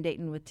reporter Kevin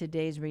Dayton with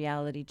today's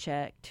Reality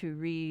Check. To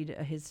read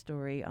his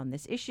story on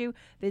this issue,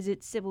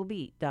 visit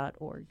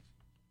civilbeat.org.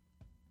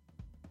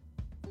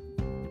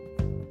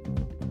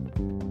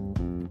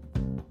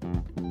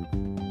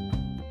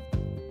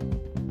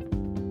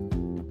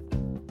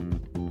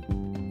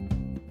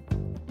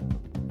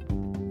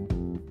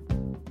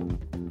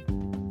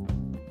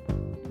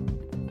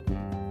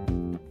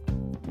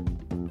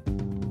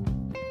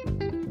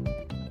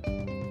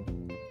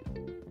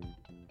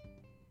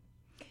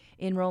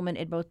 Enrollment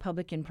at both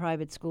public and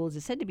private schools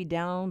is said to be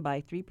down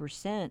by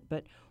 3%,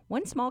 but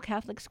one small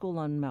Catholic school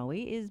on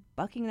Maui is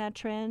bucking that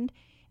trend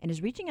and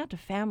is reaching out to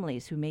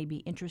families who may be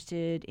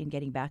interested in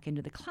getting back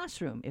into the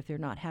classroom if they're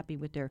not happy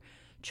with their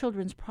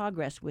children's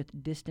progress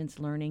with distance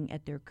learning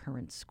at their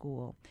current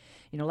school.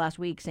 Last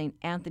week, St.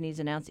 Anthony's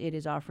announced it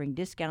is offering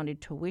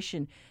discounted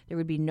tuition. There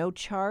would be no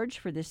charge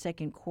for the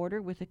second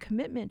quarter, with a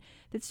commitment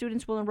that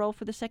students will enroll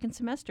for the second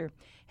semester.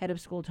 Head of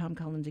school Tom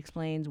Collins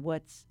explains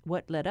what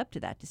led up to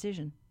that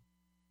decision.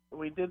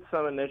 We did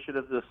some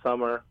initiatives this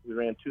summer. We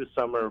ran 2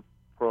 summer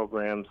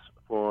programs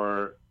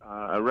for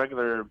a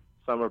regular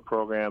summer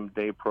program,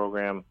 day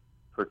program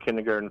for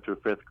kindergarten through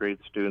 5th grade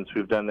students.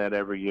 We've done that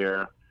every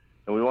year.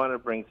 And we wanted to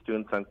bring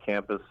students on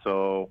campus,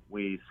 so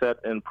we set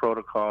in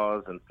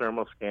protocols and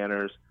thermal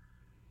scanners.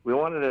 We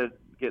wanted to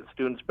get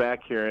students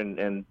back here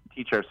and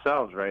teach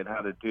ourselves, right,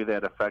 how to do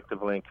that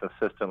effectively and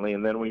consistently.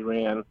 And then we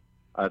ran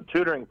a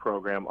tutoring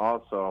program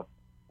also,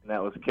 and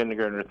that was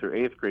kindergarten through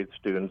 8th grade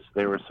students.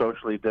 They were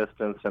socially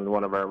distanced in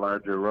one of our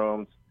larger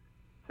rooms.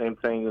 Same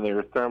thing, they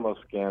were thermal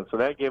scanned. So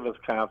that gave us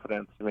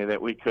confidence to me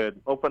that we could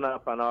open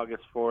up on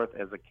August 4th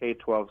as a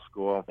K-12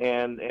 school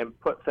and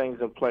put things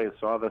in place.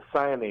 So all the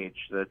signage,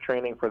 the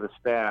training for the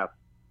staff,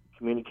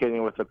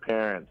 communicating with the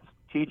parents,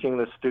 teaching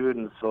the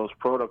students those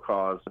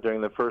protocols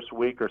during the first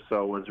week or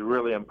so was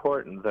really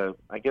important.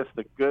 I guess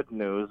the good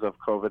news of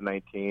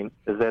COVID-19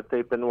 is that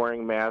they've been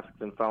wearing masks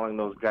and following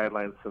those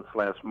guidelines since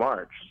last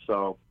March.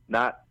 So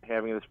not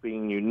having this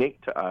being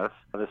unique to us,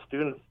 the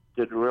students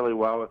did really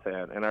well with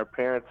that, and our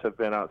parents have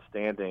been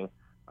outstanding,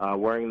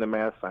 wearing the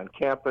masks on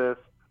campus,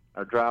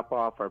 our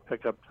drop-off, our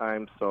pickup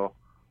time. So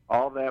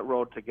all that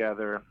rolled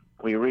together.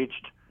 We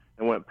reached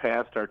and went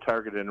past our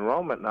target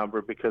enrollment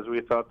number because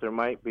we thought there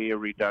might be a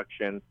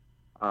reduction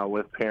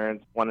with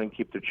parents wanting to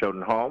keep their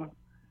children home.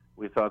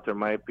 We thought there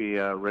might be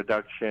a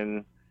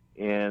reduction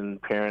in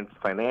parents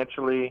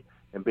financially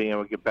and being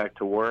able to get back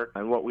to work.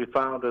 And what we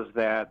found is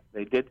that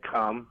they did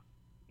come,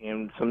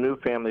 and some new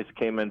families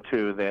came in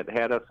too that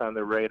had us on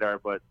their radar,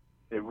 but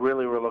they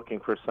really were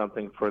looking for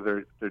something for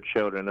their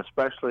children,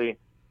 especially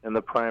in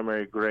the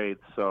primary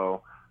grades.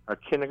 So our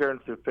kindergarten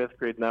through fifth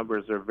grade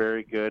numbers are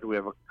very good. We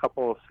have a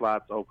couple of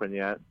slots open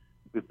yet.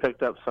 We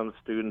picked up some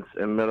students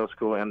in middle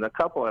school and a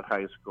couple at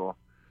high school.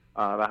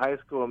 The high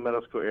school and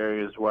middle school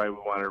area is why we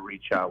want to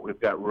reach out. We've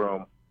got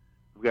room.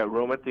 We've got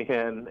room at the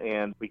inn,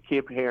 and we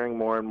keep hearing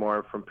more and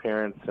more from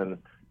parents and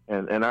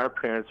our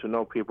parents who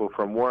know people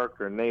from work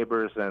or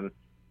neighbors, and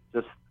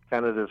just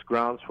kind of this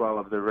groundswell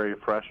of they're very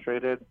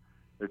frustrated.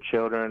 Their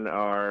children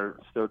are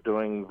still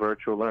doing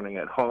virtual learning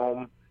at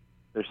home.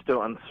 There's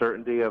still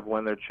uncertainty of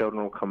when their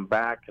children will come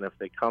back, and if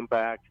they come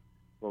back,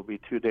 it will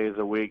be 2 days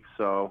a week.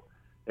 So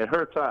it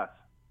hurts us.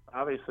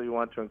 Obviously, we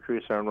want to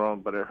increase our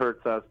enrollment, but it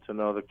hurts us to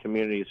know the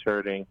community is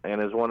hurting. And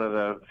as one of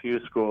the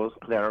few schools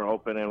that are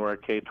open and we're a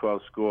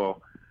K-12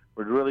 school,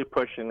 we're really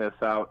pushing this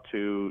out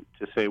to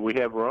say we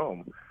have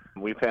room.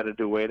 We've had to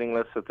do waiting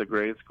lists at the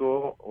grade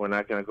school. We're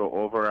not going to go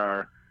over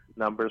our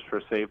numbers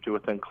for safety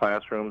within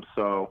classrooms.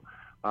 So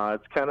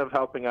it's kind of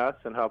helping us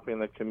and helping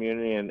the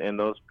community and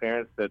those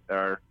parents that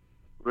are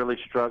really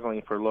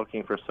struggling for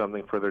looking for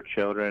something for their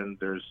children.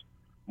 There's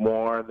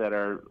more that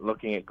are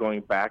looking at going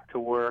back to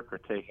work or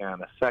taking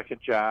on a second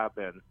job,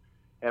 and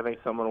having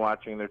someone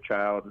watching their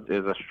child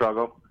is a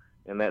struggle.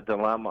 And that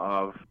dilemma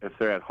of if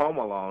they're at home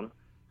alone,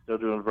 still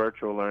doing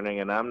virtual learning,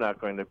 and I'm not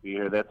going to be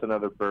here, that's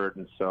another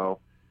burden. So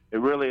it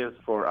really is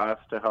for us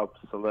to help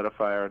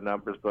solidify our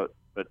numbers, but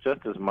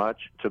just as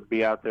much to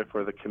be out there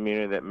for the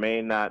community that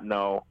may not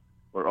know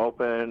we're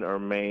open or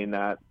may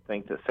not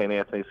think that St.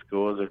 Anthony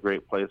School is a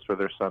great place for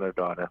their son or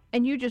daughter.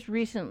 And you just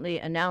recently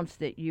announced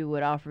that you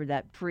would offer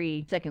that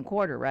free second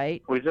quarter,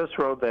 right? We just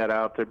rolled that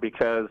out there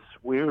because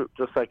we,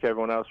 just like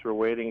everyone else, were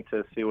waiting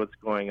to see what's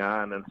going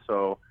on. And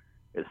so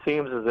it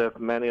seems as if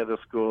many of the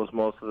schools,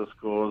 most of the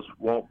schools,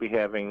 won't be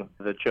having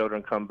the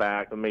children come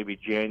back in maybe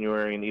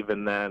January, and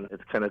even then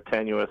it's kind of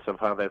tenuous of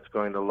how that's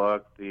going to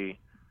look. The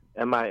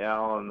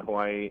MIL and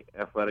Hawaii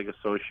Athletic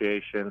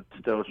Association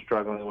still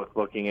struggling with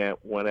looking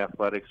at when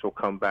athletics will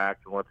come back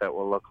and what that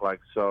will look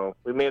like. So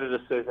we made a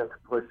decision to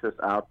push this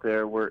out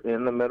there. We're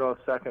in the middle of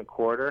second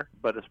quarter,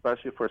 but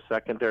especially for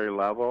secondary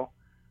level,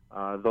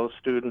 those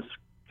students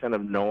kind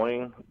of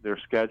knowing their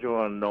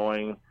schedule and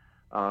knowing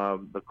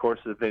the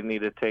courses they need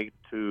to take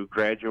to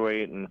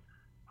graduate and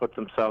put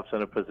themselves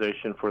in a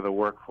position for the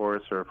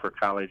workforce or for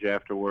college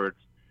afterwards.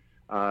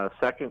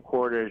 Second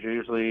quarter is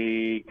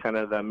usually kind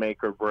of the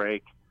make or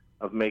break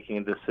of making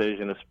a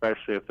decision,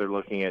 especially if they're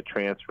looking at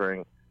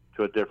transferring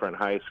to a different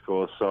high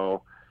school.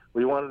 So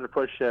we wanted to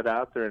push that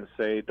out there and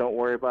say, don't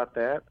worry about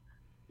that.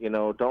 You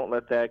know, don't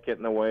let that get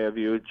in the way of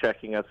you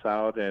checking us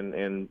out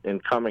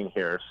and coming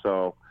here.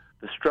 So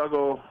the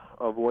struggle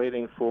of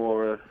waiting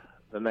for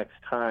the next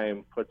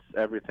time puts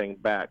everything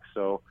back.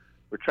 So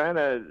we're trying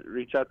to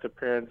reach out to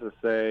parents and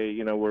say,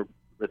 you know,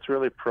 it's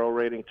really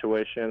prorating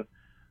tuition.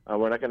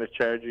 We're not going to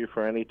charge you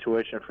for any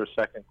tuition for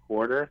second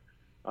quarter.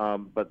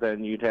 But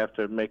then you'd have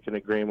to make an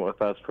agreement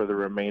with us for the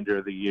remainder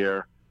of the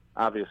year.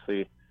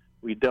 Obviously,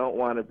 we don't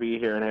want to be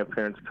here and have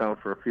parents come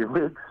for a few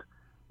weeks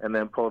and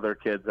then pull their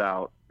kids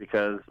out,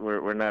 because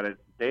we're not a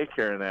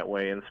daycare in that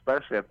way, and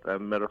especially at the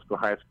middle school,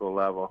 high school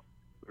level.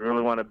 We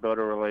really want to build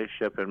a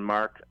relationship and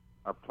mark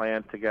a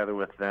plan together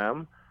with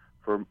them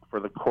for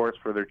the course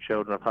for their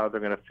children of how they're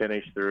going to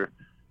finish their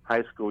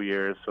high school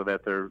years so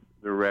that they're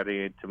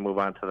ready to move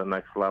on to the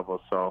next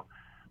level. So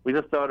we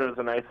just thought it was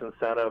a nice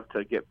incentive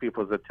to get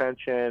people's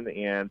attention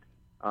and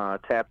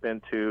tap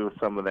into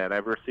some of that.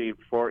 I've received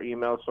 4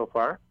 emails so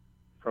far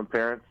from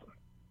parents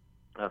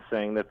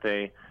saying that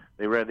they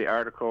read the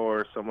article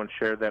or someone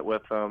shared that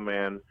with them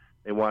and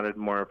they wanted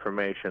more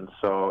information.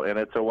 So, and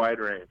it's a wide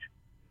range.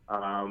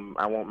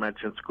 I won't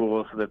mention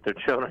schools that their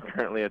children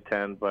currently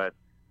attend, but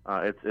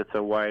it's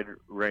a wide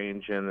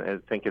range, and I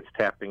think it's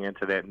tapping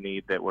into that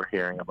need that we're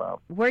hearing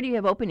about. Where do you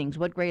have openings?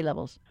 What grade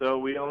levels? So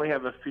we only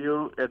have a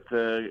few at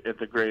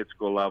the grade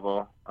school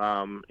level,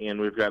 and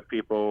we've got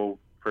people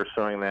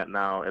pursuing that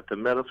now. At the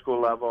middle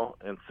school level,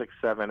 in 6,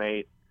 7,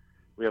 8,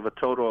 we have a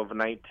total of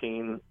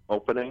 19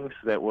 openings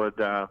that would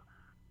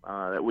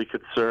that we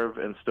could serve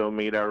and still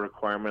meet our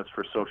requirements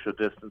for social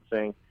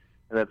distancing.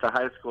 And at the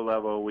high school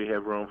level, we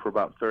have room for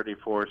about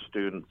 34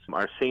 students.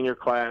 Our senior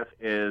class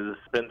has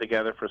been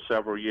together for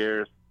several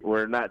years.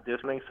 We're not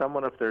disciplining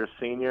someone if they're a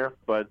senior,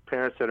 but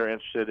parents that are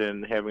interested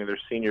in having their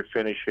senior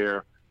finish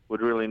here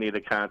would really need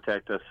to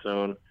contact us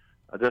soon,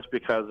 just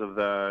because of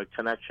the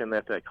connection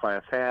that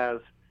class has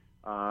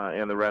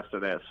and the rest of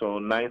that. So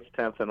 9th,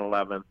 10th, and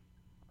 11th.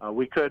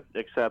 We could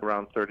accept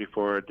around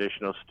 34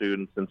 additional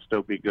students and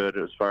still be good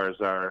as far as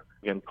our,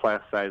 again,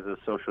 class sizes,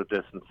 social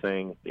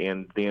distancing,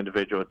 and the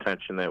individual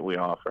attention that we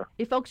offer.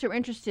 If folks are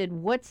interested,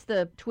 what's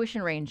the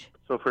tuition range?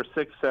 So for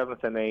 6th,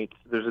 7th, and 8th,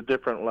 there's a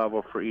different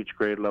level for each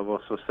grade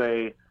level. So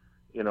say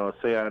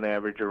on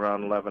average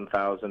around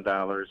 $11,000,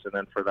 and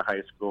then for the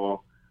high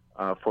school,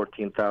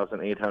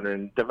 $14,800,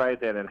 and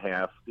divide that in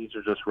half. These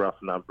are just rough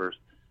numbers.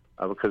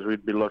 Because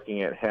we'd be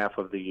looking at half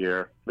of the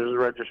year. There's a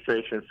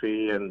registration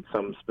fee and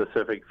some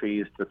specific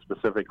fees to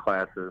specific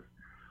classes.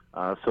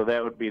 So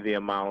that would be the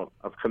amount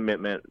of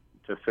commitment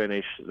to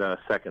finish the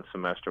second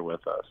semester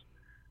with us.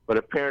 But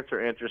if parents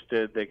are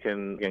interested, they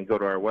can go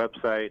to our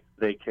website.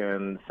 They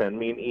can send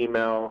me an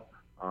email,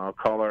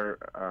 call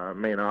our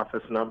main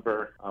office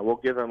number. We'll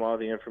give them all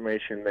the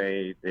information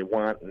they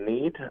want and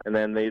need, and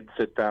then they'd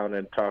sit down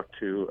and talk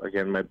to,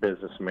 again, my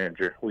business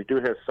manager. We do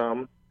have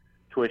some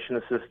tuition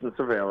assistance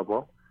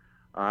available.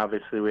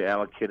 Obviously, we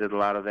allocated a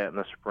lot of that in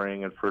the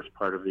spring and first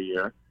part of the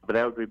year. But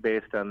that would be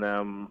based on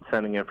them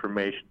sending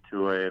information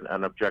to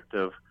an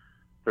objective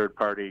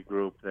third-party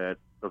group that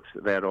looks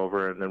that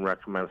over and then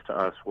recommends to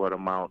us what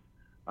amount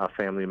a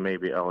family may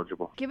be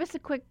eligible. Give us a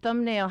quick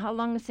thumbnail. How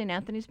long has St.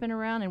 Anthony's been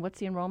around, and what's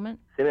the enrollment?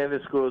 St.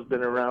 Anthony School has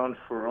been around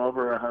for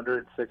over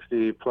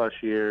 160-plus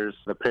years.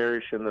 The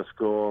parish and the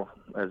school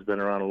has been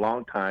around a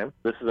long time.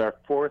 This is our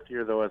 4th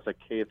year, though, as a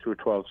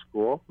K-12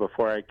 school.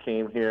 Before I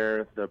came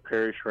here, the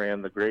parish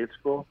ran the grade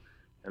school,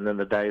 and then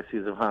the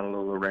Diocese of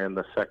Honolulu ran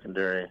the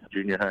secondary,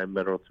 junior high,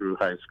 middle through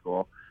high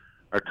school.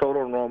 Our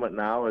total enrollment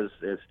now is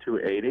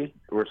 280.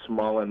 We're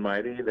small and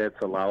mighty. That's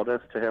allowed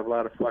us to have a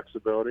lot of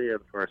flexibility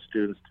and for our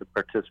students to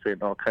participate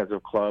in all kinds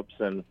of clubs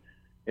and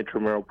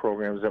intramural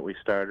programs that we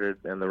started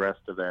and the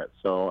rest of that.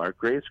 So our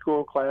grade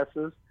school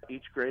classes,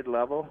 each grade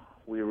level,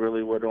 we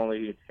really would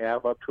only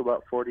have up to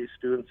about 40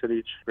 students at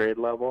each grade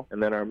level.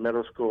 And then our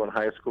middle school and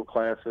high school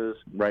classes,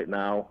 right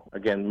now,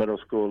 again, middle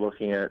school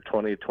looking at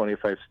 20,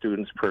 25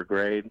 students per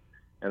grade.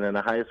 And then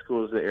the high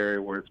school is the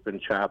area where it's been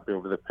choppy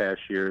over the past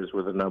years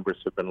where the numbers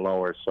have been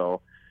lower.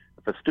 So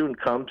if a student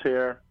comes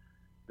here,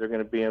 they're going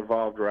to be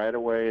involved right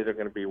away. They're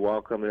going to be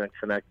welcomed and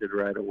connected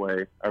right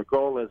away. Our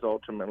goal is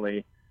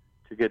ultimately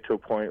to get to a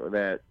point with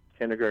that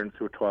kindergarten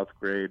through 12th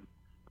grade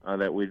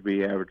that we'd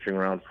be averaging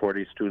around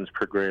 40 students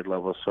per grade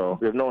level. So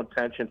we have no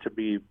intention to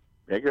be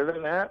bigger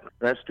than that.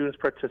 Our students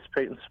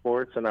participate in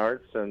sports and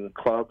arts and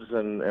clubs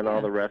and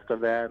all the rest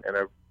of that and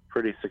are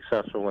pretty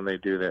successful when they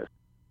do that.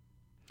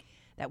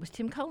 That was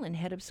Tim Cullen,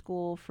 head of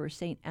school for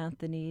St.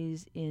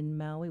 Anthony's in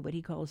Maui, what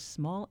he calls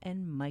small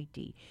and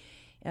mighty.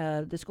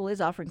 The school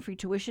is offering free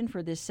tuition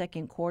for this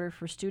second quarter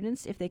for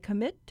students if they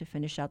commit to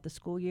finish out the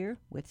school year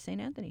with St.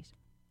 Anthony's.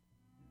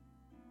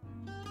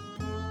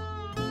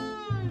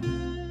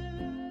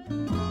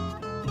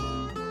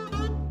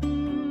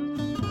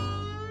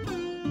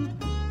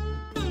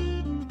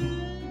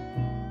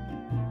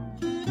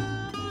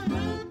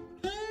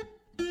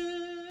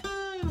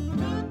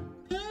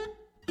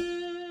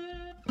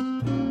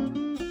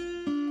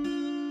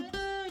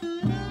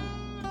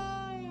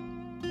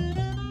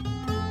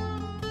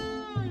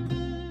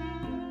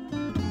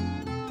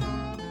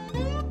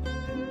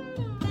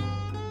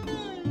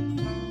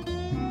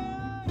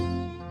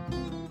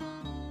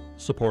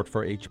 Support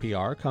for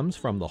HPR comes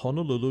from the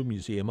Honolulu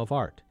Museum of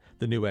Art.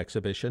 The new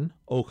exhibition,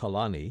 O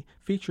Kalani,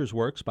 features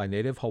works by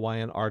Native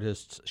Hawaiian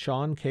artists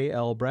Sean K.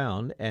 L.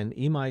 Brown and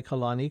Imai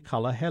Kalani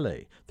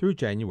Kalahele through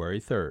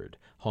January 3rd.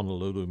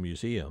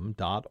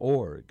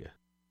 HonoluluMuseum.org.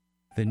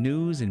 The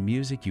news and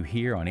music you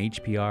hear on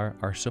HPR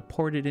are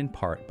supported in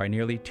part by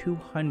nearly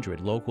 200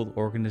 local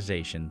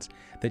organizations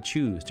that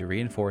choose to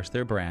reinforce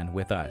their brand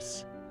with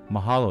us.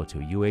 Mahalo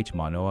to UH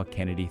Manoa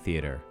Kennedy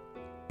Theater,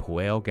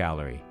 Pueo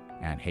Gallery,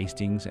 and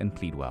Hastings and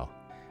Pleadwell.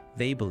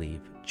 They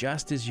believe,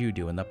 just as you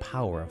do, in the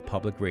power of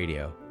public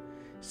radio.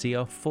 See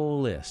a full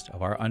list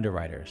of our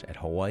underwriters at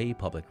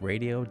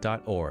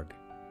hawaiipublicradio.org.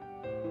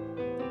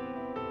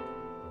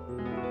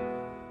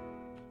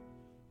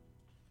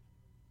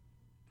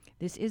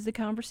 This is The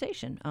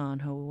Conversation on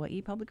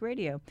Hawaii Public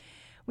Radio.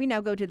 We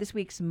now go to this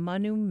week's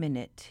Manu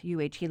Minute.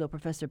 UH Hilo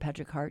Professor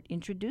Patrick Hart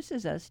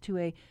introduces us to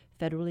a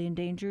federally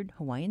endangered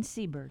Hawaiian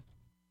seabird.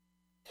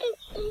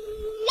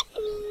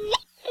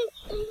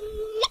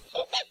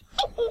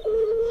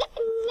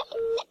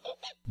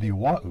 The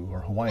Oahu,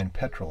 or Hawaiian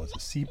petrel, is a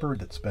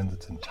seabird that spends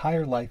its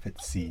entire life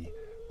at sea,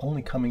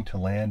 only coming to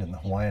land in the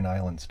Hawaiian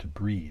Islands to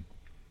breed.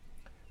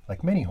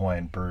 Like many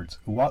Hawaiian birds,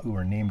 Oahu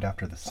are named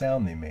after the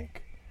sound they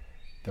make.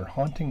 Their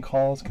haunting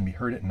calls can be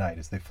heard at night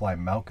as they fly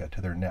mauka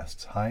to their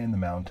nests high in the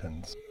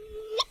mountains.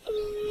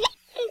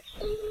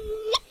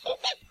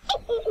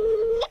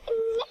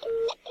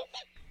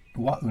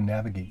 Oahu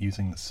navigate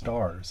using the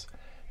stars,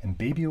 and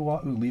baby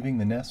Oahu leaving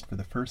the nest for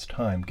the first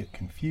time get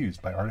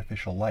confused by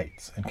artificial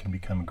lights and can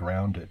become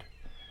grounded.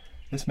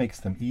 This makes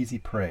them easy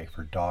prey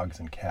for dogs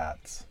and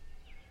cats.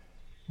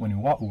 When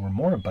Oahu were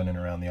more abundant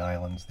around the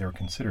islands, they were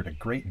considered a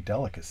great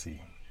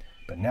delicacy,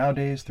 but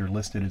nowadays they're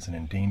listed as an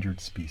endangered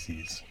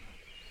species.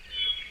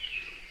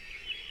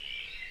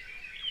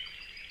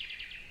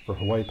 For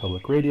Hawaii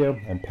Public Radio,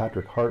 I'm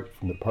Patrick Hart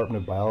from the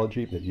Department of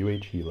Biology at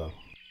UH Hilo.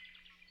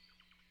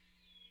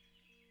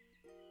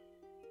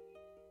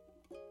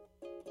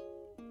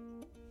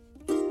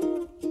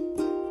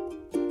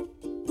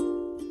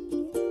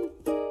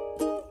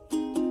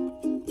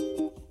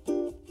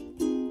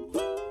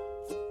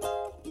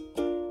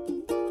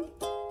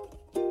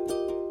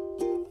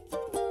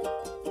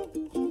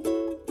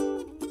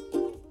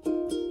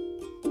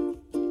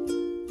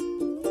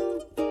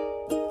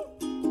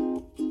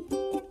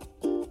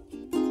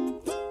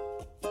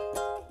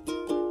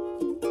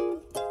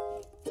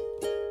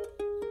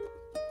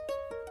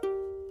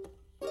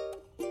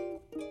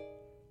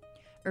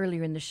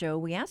 Earlier in the show,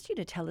 we asked you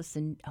to tell us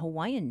the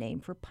Hawaiian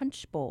name for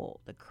Punchbowl,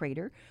 the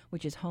crater,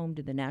 which is home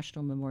to the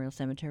National Memorial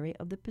Cemetery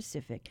of the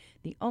Pacific,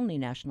 the only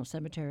national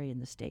cemetery in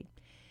the state.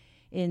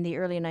 In the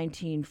early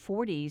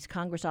 1940s,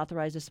 Congress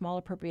authorized a small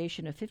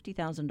appropriation of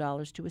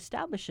 $50,000 to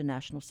establish a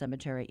national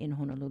cemetery in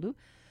Honolulu.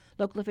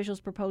 Local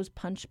officials proposed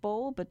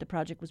Punchbowl, but the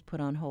project was put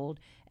on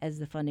hold as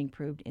the funding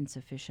proved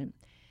insufficient.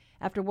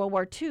 After World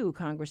War II,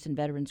 Congress and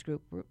veterans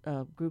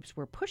groups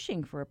were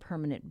pushing for a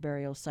permanent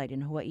burial site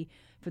in Hawaii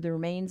for the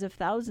remains of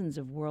thousands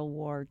of World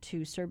War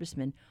II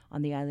servicemen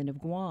on the island of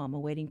Guam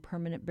awaiting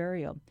permanent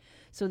burial.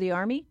 So the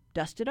Army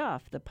dusted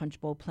off the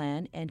Punchbowl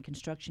plan and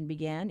construction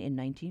began in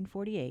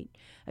 1948.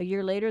 A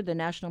year later, the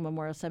National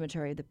Memorial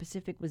Cemetery of the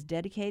Pacific was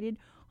dedicated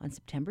on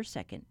September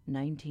 2nd,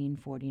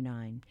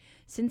 1949.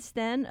 Since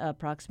then,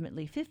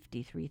 approximately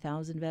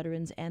 53,000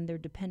 veterans and their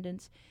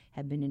dependents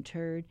have been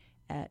interred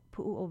at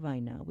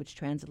Pu'uovaina, which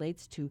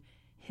translates to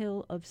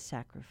Hill of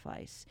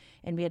Sacrifice.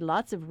 And we had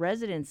lots of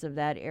residents of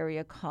that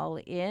area call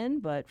in,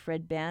 but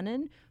Fred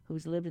Bannon,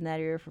 who's lived in that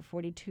area for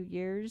 42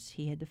 years,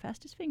 he had the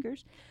fastest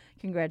fingers.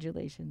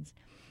 Congratulations.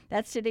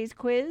 That's today's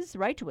quiz.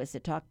 Write to us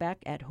at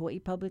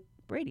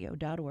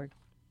talkback@hawaiipublicradio.org.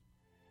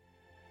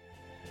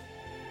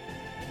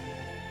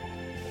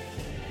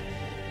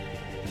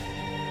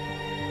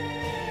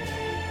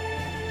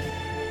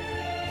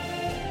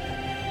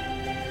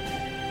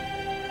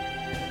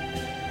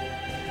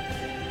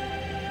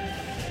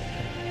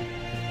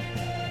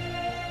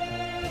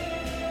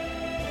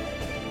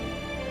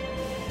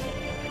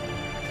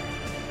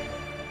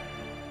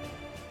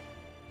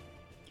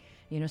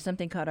 You know,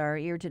 something caught our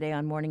ear today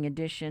on Morning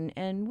Edition,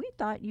 and we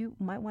thought you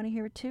might want to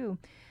hear it too.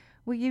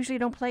 We usually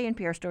don't play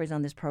NPR stories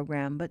on this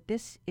program, but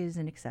this is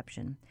an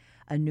exception.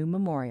 A new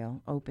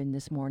memorial opened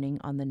this morning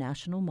on the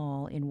National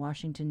Mall in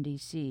Washington,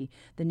 D.C.,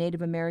 the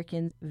Native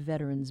American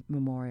Veterans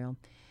Memorial.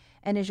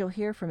 And as you'll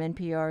hear from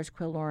NPR's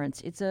Quill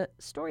Lawrence, it's a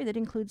story that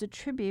includes a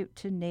tribute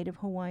to Native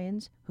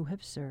Hawaiians who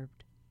have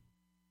served.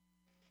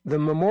 The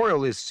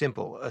memorial is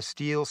simple, a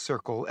steel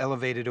circle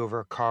elevated over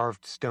a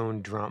carved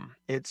stone drum.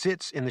 It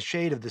sits in the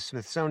shade of the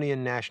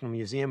Smithsonian National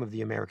Museum of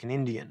the American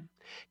Indian.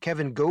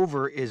 Kevin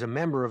Gover is a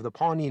member of the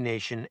Pawnee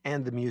Nation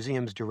and the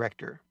museum's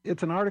director.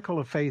 It's an article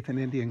of faith in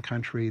Indian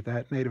country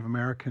that Native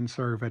Americans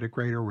serve at a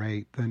greater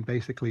rate than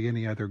basically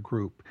any other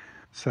group.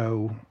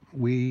 So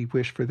we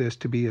wish for this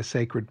to be a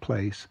sacred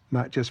place,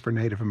 not just for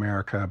Native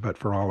America, but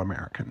for all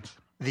Americans.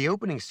 The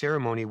opening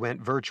ceremony went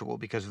virtual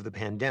because of the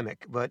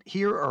pandemic, but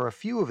here are a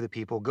few of the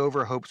people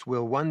Gover hopes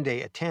will one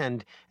day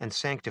attend and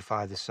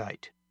sanctify the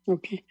site.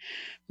 Okay.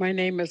 My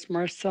name is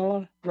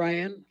Marcella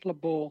Ryan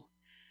LeBeau,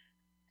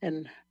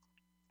 and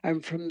I'm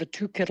from the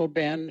Two Kettle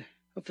Band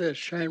of the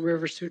Cheyenne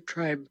River Sioux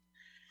tribe.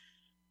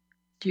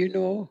 Do you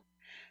know,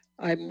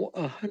 I'm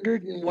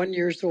 101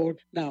 years old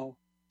now.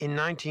 In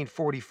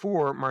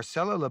 1944,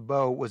 Marcella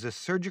LeBeau was a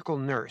surgical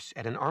nurse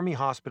at an Army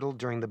hospital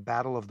during the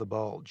Battle of the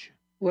Bulge.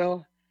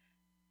 Well,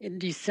 in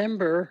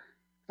December,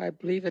 I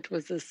believe it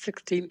was the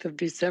 16th of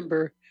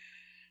December,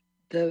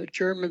 the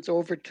Germans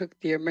overtook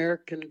the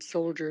American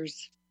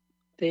soldiers.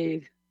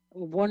 They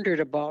wondered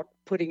about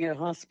putting a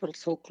hospital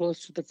so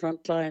close to the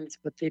front lines,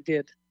 but they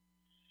did.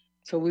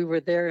 So we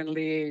were there in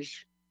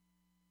Liège,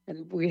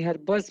 and we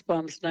had buzz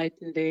bombs night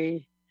and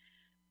day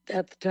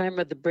at the time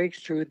of the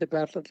breakthrough, the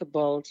Battle of the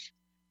Bulge.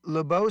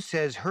 LeBeau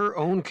says her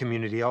own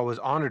community always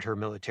honored her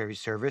military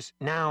service.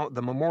 Now,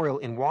 the memorial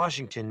in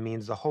Washington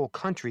means the whole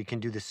country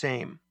can do the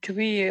same. To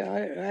me,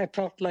 I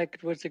felt like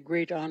it was a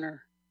great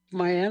honor.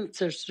 My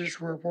ancestors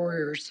were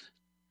warriors.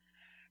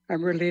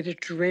 I'm related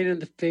to Rain in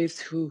the Face,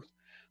 who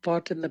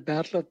fought in the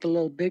Battle of the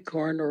Little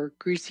Bighorn, or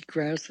Greasy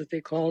Grass, as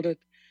they called it.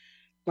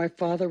 My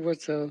father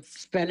was a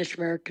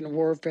Spanish-American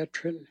War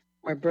veteran.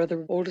 My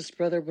oldest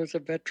brother, was a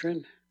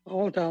veteran,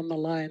 all down the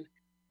line.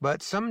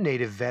 But some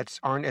Native vets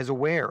aren't as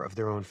aware of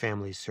their own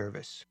family's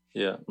service.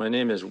 Yeah, my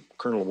name is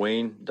Colonel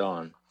Wayne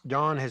Don.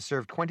 Don has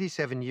served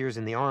 27 years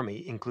in the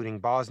Army, including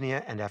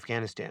Bosnia and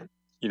Afghanistan.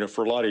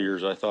 For a lot of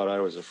years, I thought I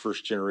was a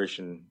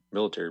first-generation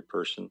military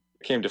person.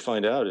 Came to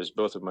find out is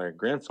both of my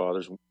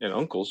grandfathers and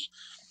uncles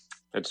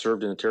had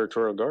served in the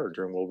Territorial Guard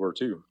during World War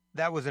II.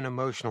 That was an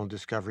emotional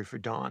discovery for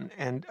Don,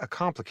 and a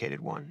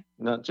complicated one.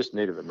 Not just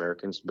Native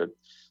Americans, but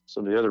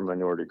some of the other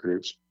minority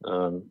groups.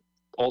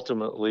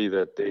 Ultimately,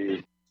 that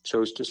they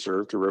chose to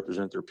serve to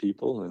represent their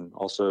people and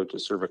also to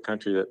serve a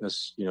country that,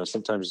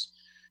 sometimes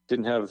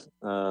didn't have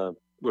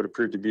what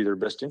appeared to be their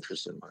best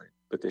interests in mind,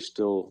 but they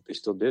still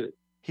did it.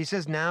 He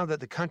says now that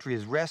the country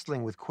is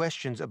wrestling with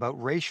questions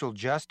about racial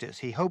justice,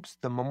 he hopes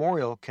the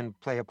memorial can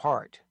play a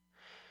part.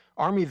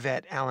 Army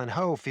vet Alan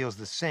Ho feels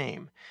the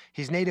same.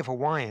 He's Native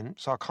Hawaiian,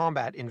 saw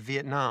combat in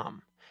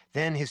Vietnam.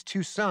 Then his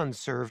 2 sons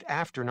served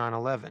after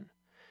 9/11.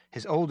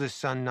 His oldest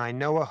son,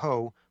 Nainoa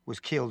Ho, was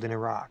killed in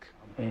Iraq.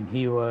 And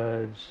he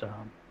was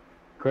an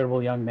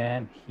incredible young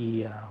man.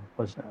 He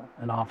was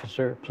an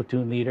officer,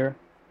 platoon leader,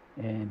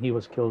 and he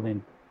was killed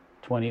in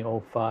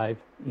 2005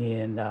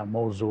 in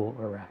Mosul,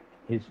 Iraq.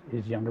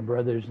 His younger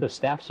brother's the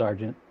staff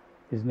sergeant.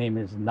 His name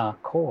is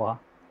Nakoa,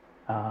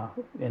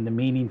 and the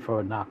meaning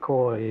for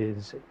Nakoa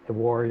is a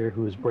warrior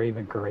who is brave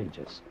and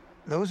courageous.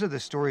 Those are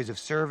the stories of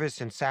service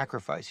and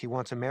sacrifice he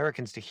wants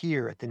Americans to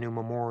hear at the new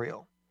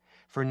memorial.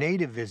 For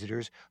Native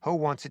visitors, Ho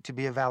wants it to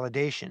be a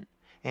validation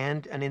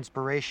and an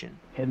inspiration.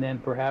 And then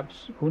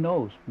perhaps, who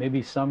knows,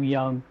 maybe some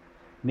young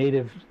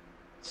Native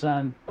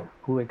son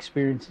who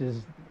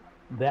experiences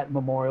that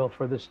memorial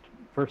for the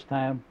first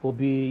time will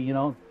be,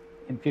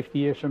 in 50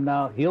 years from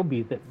now, he'll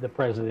be the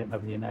president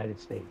of the United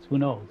States. Who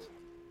knows?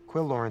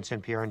 Quill Lawrence,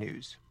 NPR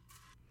News.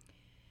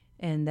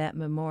 And that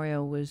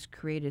memorial was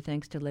created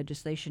thanks to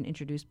legislation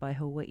introduced by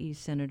Hawaii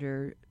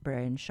Senator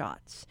Brian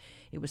Schatz.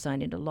 It was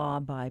signed into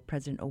law by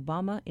President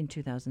Obama in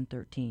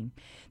 2013.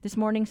 This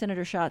morning,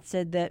 Senator Schatz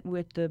said that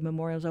with the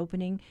memorial's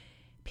opening,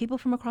 people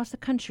from across the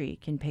country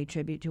can pay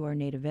tribute to our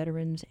Native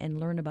veterans and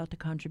learn about the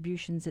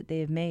contributions that they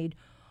have made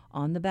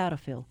on the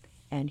battlefield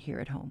and here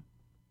at home.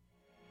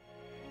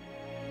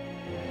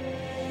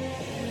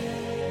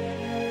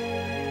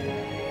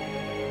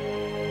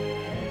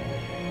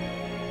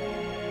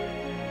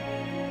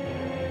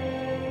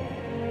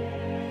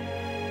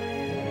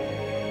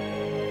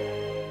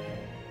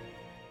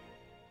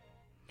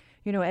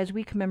 As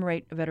we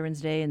commemorate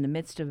Veterans Day in the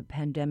midst of a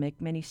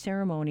pandemic, many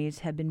ceremonies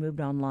have been moved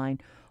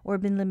online or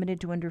been limited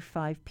to under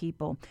 5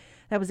 people.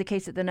 That was the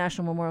case at the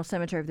National Memorial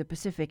Cemetery of the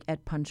Pacific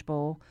at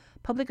Punchbowl.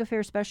 Public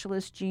Affairs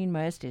Specialist Jean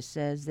Maestas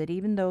says that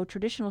even though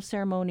traditional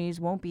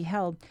ceremonies won't be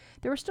held,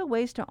 there are still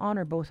ways to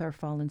honor both our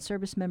fallen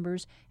service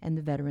members and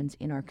the veterans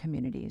in our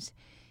communities.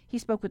 He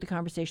spoke with the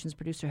Conversations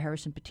producer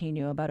Harrison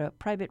Patino about a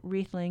private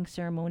wreath-laying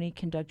ceremony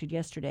conducted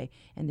yesterday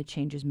and the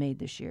changes made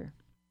this year.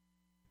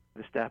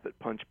 The staff at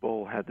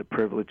Punchbowl had the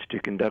privilege to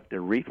conduct a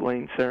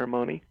wreath-laying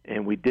ceremony,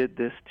 and we did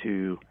this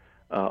to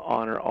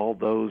honor all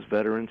those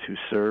veterans who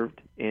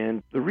served.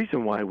 And the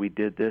reason why we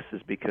did this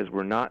is because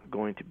we're not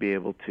going to be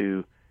able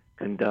to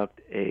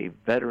conduct a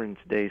Veterans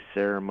Day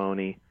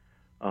ceremony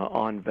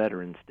on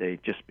Veterans Day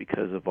just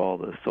because of all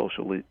the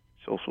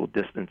social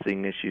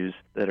distancing issues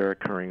that are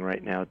occurring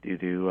right now due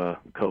to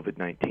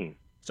COVID-19.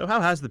 So how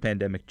has the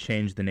pandemic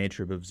changed the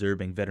nature of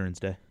observing Veterans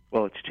Day?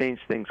 Well, it's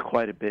changed things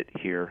quite a bit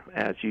here.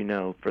 As you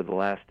know, for the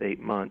last 8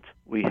 months,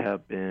 we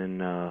have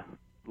been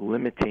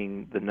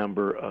limiting the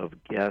number of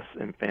guests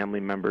and family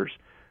members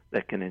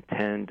that can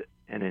attend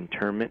an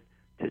interment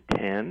to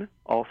 10.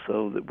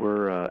 Also, that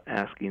we're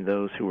asking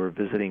those who are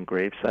visiting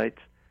grave sites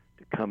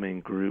to come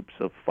in groups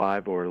of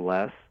 5 or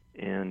less,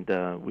 and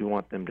we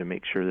want them to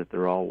make sure that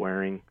they're all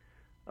wearing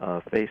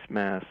face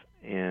masks,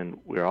 and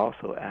we're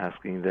also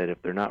asking that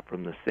if they're not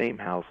from the same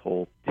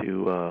household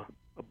to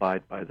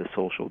abide by the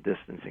social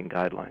distancing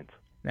guidelines.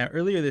 Now,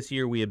 earlier this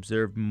year, we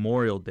observed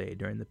Memorial Day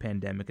during the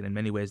pandemic, and in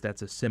many ways,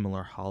 that's a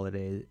similar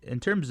holiday. In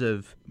terms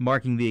of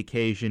marking the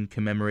occasion,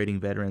 commemorating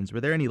veterans,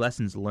 were there any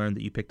lessons learned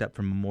that you picked up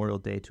from Memorial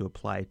Day to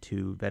apply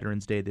to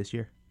Veterans Day this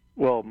year?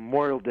 Well,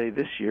 Memorial Day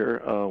this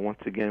year, once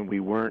again, we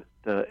weren't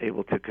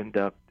able to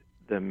conduct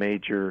the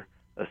major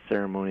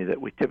ceremony that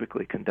we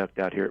typically conduct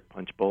out here at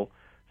Punchbowl,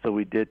 so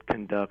we did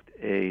conduct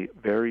a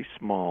very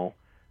small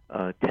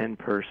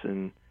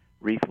 10-person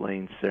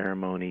wreath-laying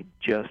ceremony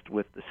just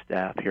with the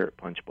staff here at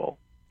Punchbowl.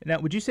 Now,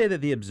 would you say that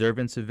the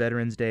observance of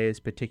Veterans Day is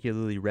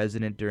particularly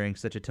resonant during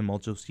such a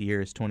tumultuous year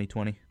as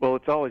 2020? Well,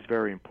 it's always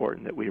very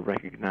important that we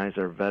recognize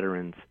our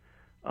veterans,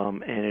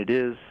 and it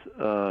is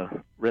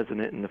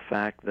resonant in the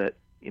fact that,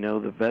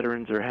 the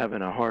veterans are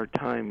having a hard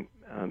time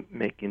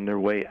making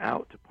their way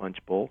out to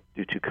Punchbowl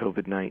due to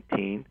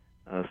COVID-19.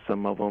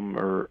 Some of them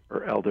are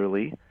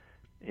elderly,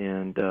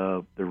 and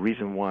the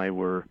reason why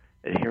we're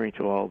adhering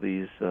to all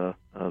these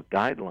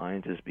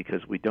guidelines is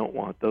because we don't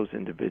want those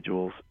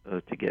individuals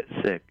to get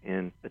sick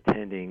in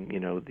attending,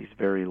 these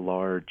very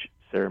large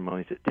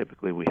ceremonies that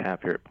typically we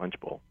have here at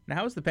Punchbowl. Now,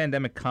 how has the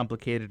pandemic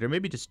complicated or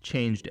maybe just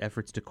changed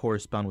efforts to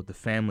correspond with the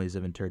families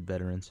of interred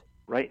veterans?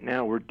 Right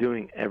now, we're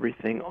doing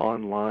everything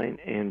online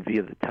and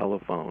via the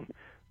telephone.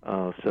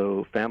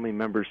 So family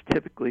members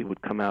typically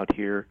would come out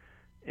here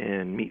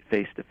and meet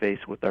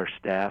face-to-face with our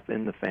staff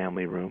in the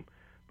family room.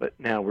 but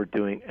now we're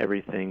doing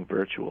everything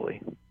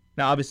virtually.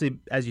 Now, obviously,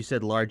 as you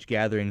said, large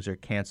gatherings are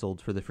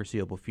canceled for the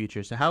foreseeable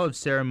future. So how have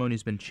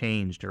ceremonies been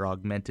changed or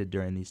augmented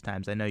during these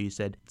times? I know you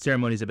said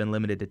ceremonies have been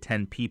limited to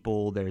 10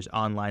 people. There's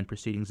online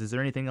proceedings. Is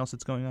there anything else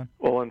that's going on?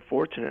 Well,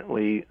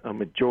 unfortunately, a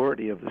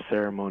majority of the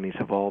ceremonies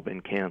have all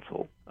been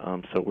canceled.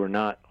 So we're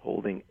not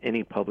holding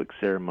any public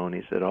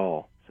ceremonies at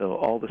all. So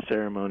all the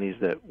ceremonies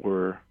that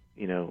were,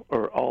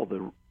 or all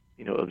the,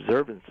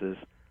 observances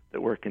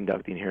that we're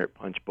conducting here at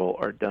Punchbowl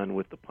are done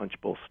with the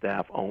Punchbowl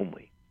staff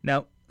only.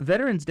 Now,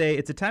 Veterans Day,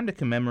 it's a time to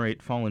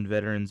commemorate fallen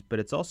veterans, but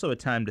it's also a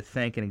time to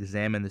thank and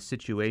examine the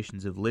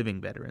situations of living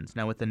veterans.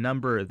 Now, with the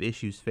number of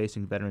issues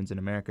facing veterans in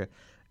America,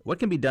 what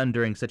can be done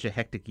during such a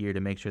hectic year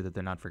to make sure that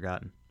they're not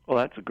forgotten? Well,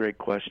 that's a great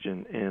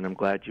question, and I'm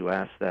glad you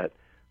asked that.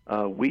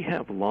 We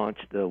have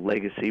launched the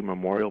Legacy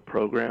Memorial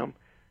Program,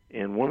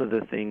 and one of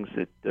the things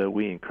that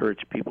we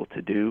encourage people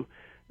to do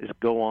is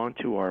go on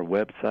to our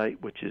website,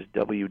 which is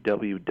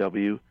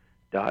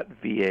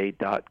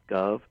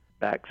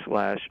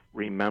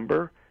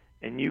www.va.gov/remember,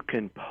 and you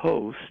can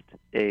post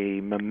a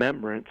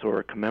remembrance or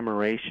a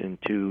commemoration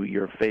to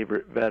your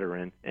favorite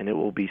veteran, and it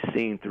will be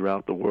seen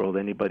throughout the world,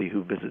 anybody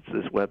who visits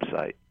this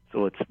website.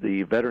 So it's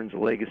the Veterans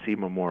Legacy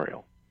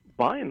Memorial.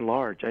 By and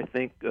large, I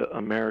think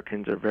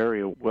Americans are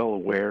very well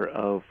aware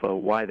of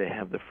why they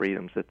have the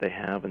freedoms that they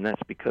have, and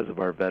that's because of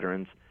our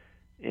veterans.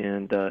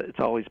 And it's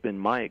always been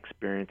my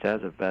experience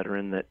as a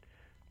veteran that,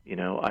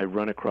 I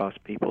run across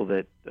people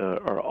that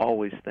are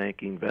always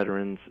thanking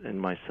veterans and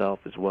myself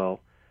as well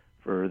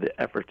for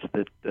the efforts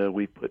that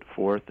we put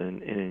forth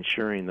in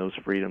ensuring those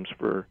freedoms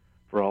for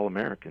all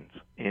Americans.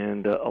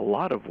 And a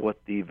lot of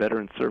what the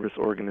veteran service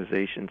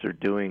organizations are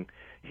doing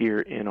here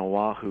in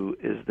Oahu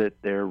is that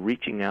they're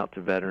reaching out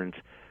to veterans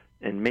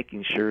and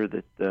making sure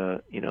that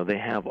they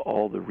have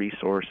all the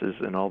resources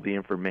and all the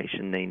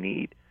information they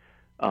need.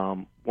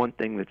 One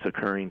thing that's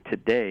occurring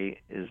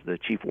today is the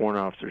Chief Warrant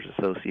Officers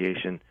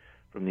Association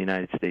from the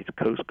United States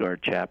Coast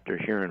Guard chapter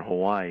here in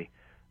Hawaii.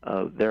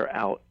 They're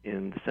out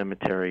in the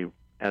cemetery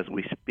as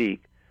we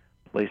speak,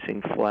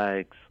 placing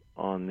flags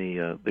on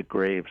the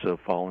graves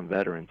of fallen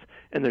veterans.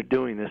 And they're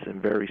doing this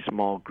in very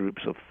small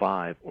groups of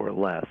 5 or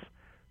less.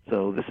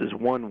 So this is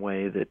one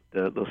way that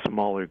those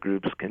smaller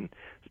groups can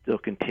still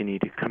continue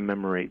to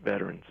commemorate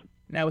veterans.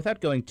 Now, without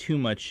going too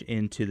much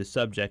into the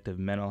subject of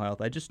mental health,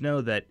 I just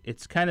know that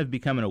it's kind of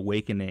become an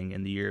awakening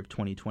in the year of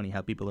 2020,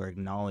 how people are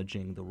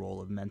acknowledging the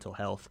role of mental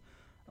health,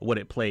 what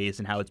it plays,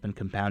 and how it's been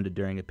compounded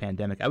during a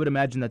pandemic. I would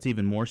imagine that's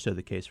even more so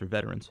the case for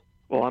veterans.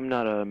 Well, I'm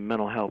not a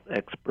mental health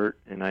expert,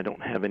 and I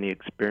don't have any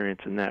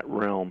experience in that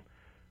realm,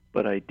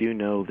 but I do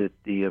know that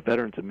the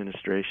Veterans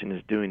Administration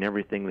is doing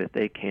everything that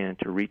they can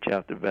to reach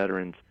out to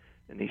veterans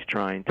in these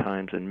trying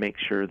times and make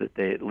sure that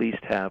they at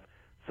least have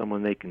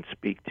someone they can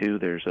speak to.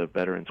 There's a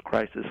Veterans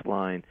Crisis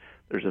Line,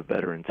 there's a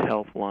Veterans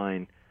Health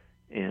Line,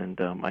 and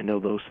I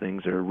know those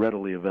things are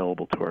readily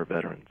available to our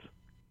veterans.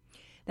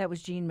 That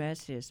was Gene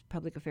Mestis,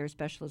 Public Affairs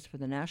Specialist for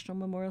the National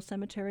Memorial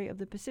Cemetery of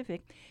the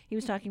Pacific. He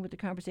was talking with the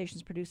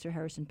Conversations producer,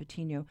 Harrison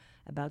Patino,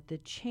 about the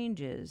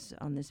changes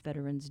on this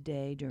Veterans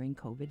Day during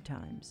COVID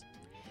times.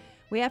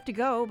 We have to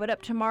go, but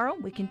up tomorrow,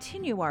 we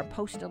continue our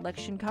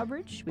post-election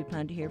coverage. We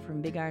plan to hear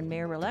from Big Iron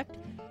Mayor-elect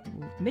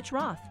Mitch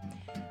Roth.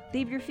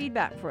 Leave your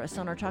feedback for us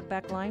on our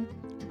Talkback line.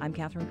 I'm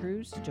Catherine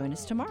Cruz. Join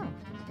us tomorrow.